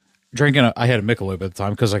 drinking. I had a Michelob at the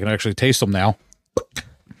time because I can actually taste them now.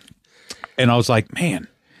 And I was like, man,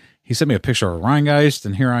 he sent me a picture of Ryan Geist,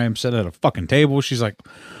 and here I am sitting at a fucking table. She's like,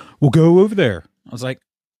 we'll go over there. I was like,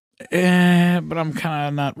 but I'm kind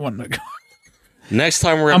of not wanting to go. Next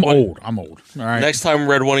time I'm old. All right. Next time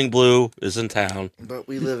Red, White, and Blue is in town. But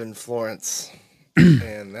we live in Florence,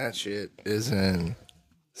 and that shit is in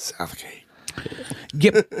Southgate.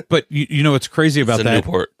 Yep, but you know what's crazy about that?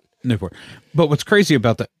 Newport. But what's crazy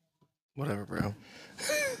about that? Whatever, bro.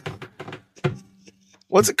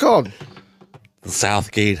 What's it called? The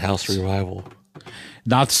Southgate House Revival.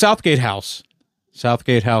 Not the Southgate House.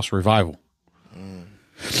 Southgate House Revival.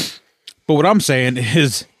 But what I'm saying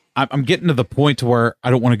is, I'm getting to the point to where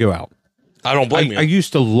I don't want to go out. I don't blame you. I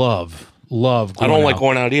used to love. Going I don't like out.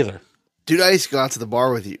 going out either. Dude, I used to go out to the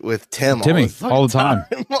bar with Timmy all the time.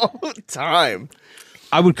 All the time.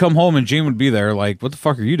 I would come home and Gene would be there like, what the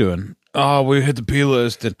fuck are you doing? Oh, we hit the P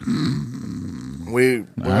list. And we all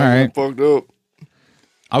right. Fucked up.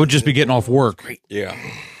 I would just be getting off work. Yeah.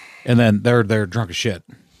 And then they're drunk as shit.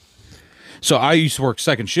 So I used to work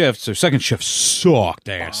second shift. So second shift sucked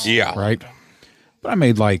ass. Yeah. Right? But I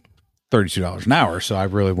made like $32 an hour. So I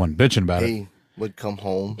really wasn't bitching about it. He would come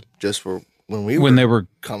home just for when they were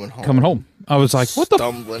coming home. I was like, what the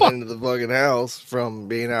fuck? Stumbling into the fucking house from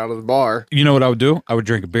being out of the bar. You know what I would do? I would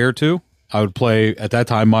drink a beer or two. I would play, at that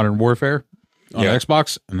time, Modern Warfare on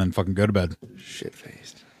Xbox, and then fucking go to bed.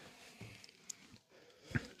 Shit-faced.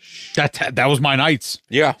 That was my nights.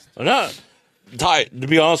 Yeah. No, Ty, to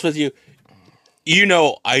be honest with you, you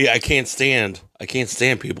know I can't stand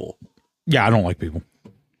people. Yeah, I don't like people.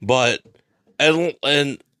 But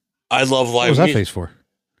and I love live What was that music. face for?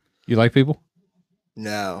 You like people?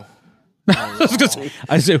 No.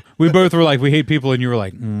 I said we both were like, we hate people, and you were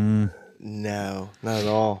like, No, not at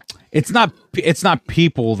all. It's not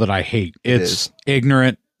people that I hate. It's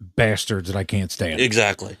ignorant bastards that I can't stand.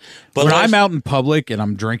 Exactly. But when I'm out in public and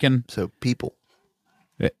I'm drinking, so people.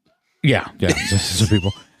 Yeah, so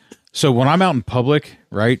people. So when I'm out in public,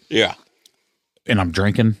 right? Yeah. And I'm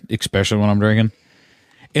drinking, especially when I'm drinking,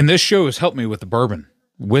 and this show has helped me with the bourbon.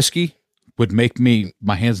 Whiskey would make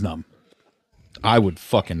my hands numb. I would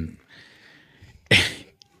fucking.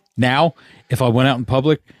 Now, if I went out in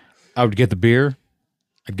public, I would get the beer.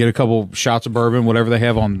 I'd get a couple shots of bourbon, whatever they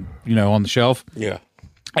have on the shelf. Yeah.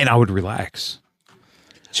 And I would relax.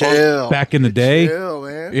 Chill. Back in the day. Chill,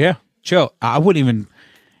 man. Yeah. Chill. I wouldn't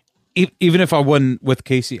even if I wasn't with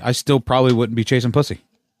Casey, I still probably wouldn't be chasing pussy.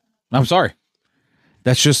 I'm sorry.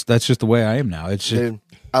 That's just the way I am now. It's just, dude,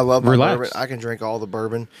 I love my relax. bourbon. I can drink all the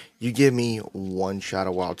bourbon. You give me one shot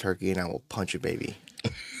of wild turkey and I will punch a baby.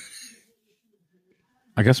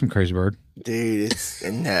 I got some crazy bird. Dude, it's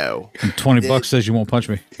no. And $20 says you won't punch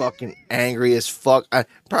me. Fucking angry as fuck.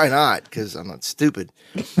 Probably not, because I'm not stupid.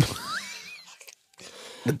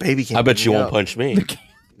 The baby can't. I bet you won't up. punch me.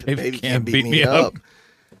 The baby can't beat me up.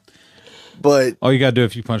 But all you gotta do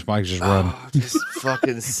if you punch Mike is just run. Just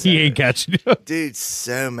fucking. He ain't catching you. Dude,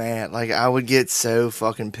 so mad. Like I would get so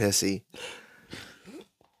fucking pissy.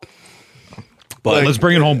 But let's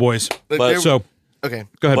bring it home, boys. Okay,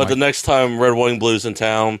 go ahead. But Mike. the next time Red, White, and Blue's in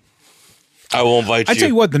town, I will invite you. I tell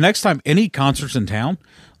you what, the next time any concert's in town,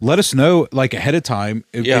 let us know like ahead of time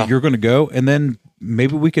if you're going to go, and then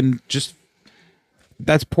maybe we can just.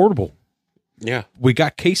 That's portable. Yeah, we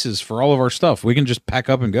got cases for all of our stuff. We can just pack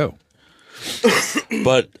up and go.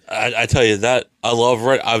 But I tell you that I love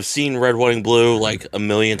Red. I've seen Red, White, and Blue like a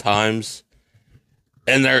million times,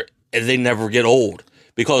 and they never get old.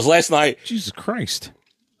 Because last night, Jesus Christ,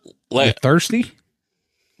 you thirsty?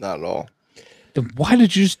 Not at all. Then why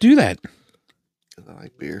did you just do that? Because I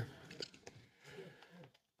like beer.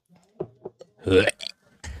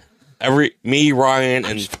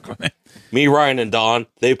 Ryan, and Don,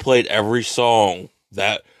 they played every song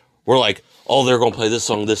that we're like, oh, they're going to play this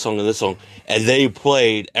song, this song, and this song. And they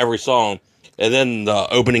played every song. And then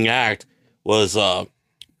the opening act was a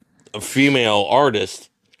female artist.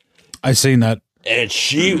 I seen that. And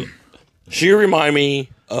she reminded me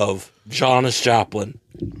of Janis Joplin.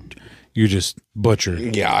 You just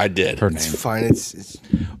butchered. Yeah, I did. Her name. It's fine. It's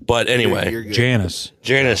But anyway, you're good. Janis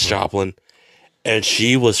Joplin, and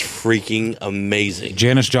she was freaking amazing.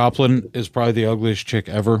 Janis Joplin is probably the ugliest chick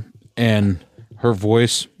ever, and her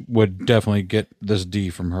voice would definitely get this D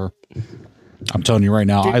from her. I'm telling you right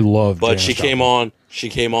now, I love. But Janis she Joplin.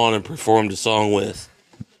 came on and performed a song with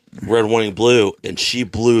Red, White, Blue, and she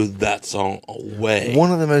blew that song away.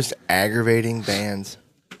 One of the most aggravating bands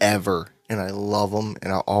ever, and I love them,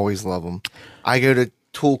 and I'll always love them. I go to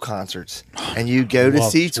Tool concerts, and you go to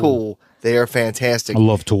see Tool. They are fantastic. I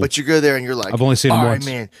love Tool. But you go there and you're like, I've only seen them all once.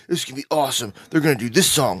 right, man, this is going to be awesome. They're going to do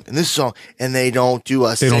this song and this song, and they don't do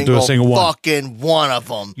a single one. fucking one of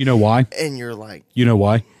them. You know why? And you're like, You know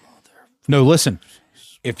why? No, listen.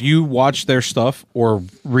 If you watch their stuff or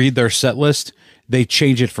read their set list, they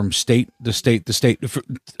change it from state to state to state,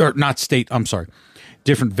 or not state. I'm sorry,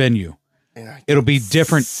 different venue. It'll be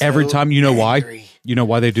different every time. You know why? You know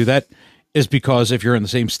why they do that? Is because if you're in the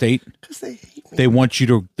same state, because they hate me. they want you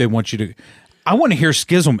to. I want to hear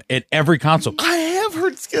Schism at every concert. I have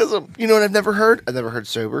heard Schism. You know what I've never heard? I've never heard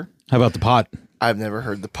Sober. How about the Pot? I've never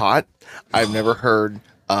heard the Pot. I've never heard.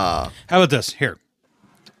 How about this? Here,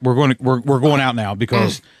 we're going out now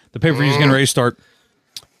because the pay per view is getting ready to start.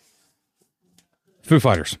 Foo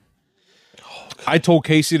Fighters. I told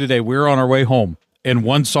Casey today we were on our way home, and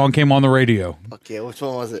one song came on the radio. Okay, which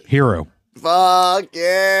one was it? Hero. Fuck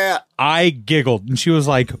yeah! I giggled, and she was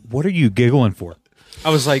like, "What are you giggling for?" I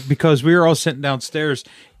was like, "Because we were all sitting downstairs,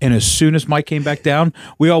 and as soon as Mike came back down,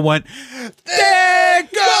 we all went, there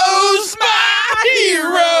goes my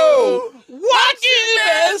hero, watch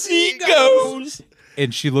him as he goes."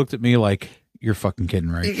 And she looked at me like, "You're fucking kidding,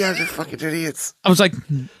 right?" You guys are fucking idiots. I was like,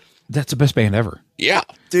 "That's the best band ever." Yeah,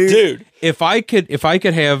 Dude. If I could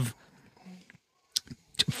have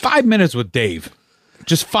 5 minutes with Dave,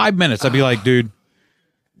 just 5 minutes, I'd be like, dude,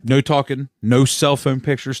 no talking, no cell phone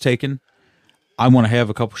pictures taken. I want to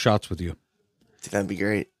have a couple shots with you. Dude, that'd be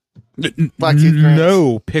great. Blacktooth Grand.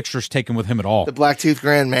 No pictures taken with him at all. The Blacktooth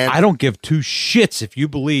Grand, man. I don't give two shits if you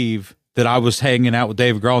believe that I was hanging out with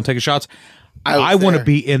David Grohl and taking shots. I want to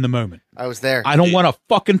be in the moment. I was there. I don't want a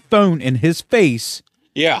fucking phone in his face.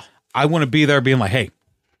 yeah. I want to be there being like, hey,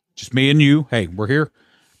 just me and you. Hey, we're here.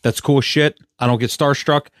 That's cool shit. I don't get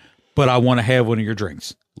starstruck, but I want to have one of your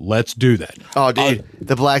drinks. Let's do that. Oh, dude.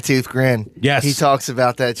 The Blacktooth Grin. Yes. He talks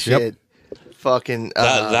about that shit. Yep. Fucking.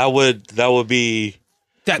 That would be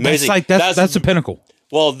That's amazing. like that's the pinnacle.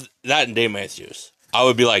 Well, that and Dave Matthews. I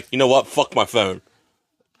would be like, you know what? Fuck my phone.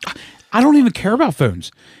 I don't even care about phones.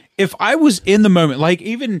 If I was in the moment, like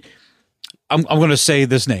even, I'm going to say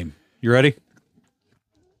this name. You ready?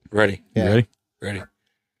 Ready. You ready? Ready.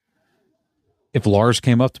 If Lars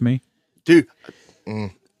came up to me, dude.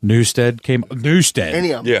 Newstead.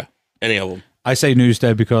 Any of them. Yeah. Any of them. I say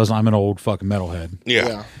Newstead because I'm an old fucking metalhead.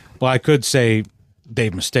 Yeah. Well, I could say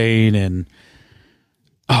Dave Mustaine and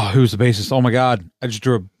who's the bassist? Oh my God, I just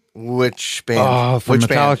drew Which band? from Which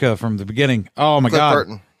Metallica band? from the beginning. Oh my Cliff God,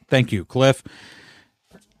 Burton. Thank you, Cliff.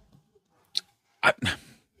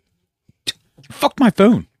 Fuck my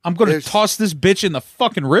phone. I'm going to toss this bitch in the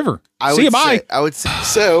fucking river. See you, bye. I would say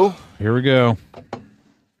so. Here we go.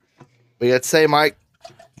 We got to say, Mike.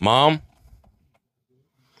 Mom,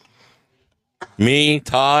 me,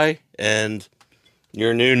 Ty, and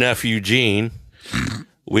your new nephew, Gene.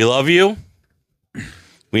 We love you.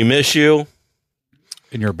 We miss you.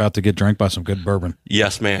 And you're about to get drank by some good bourbon.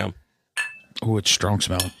 Yes, ma'am. Oh, it's strong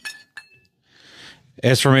smelling.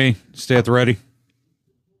 As for me, stay at the ready.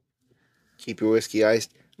 Keep your whiskey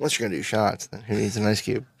iced. Unless you're going to do shots, then who needs an ice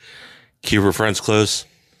cube? Keep your friends close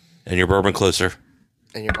and your bourbon closer.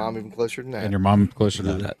 And your mom even closer than that. And your mom closer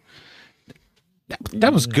to that.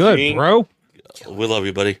 That was good, bro. We love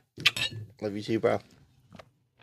you, buddy. Love you too, bro.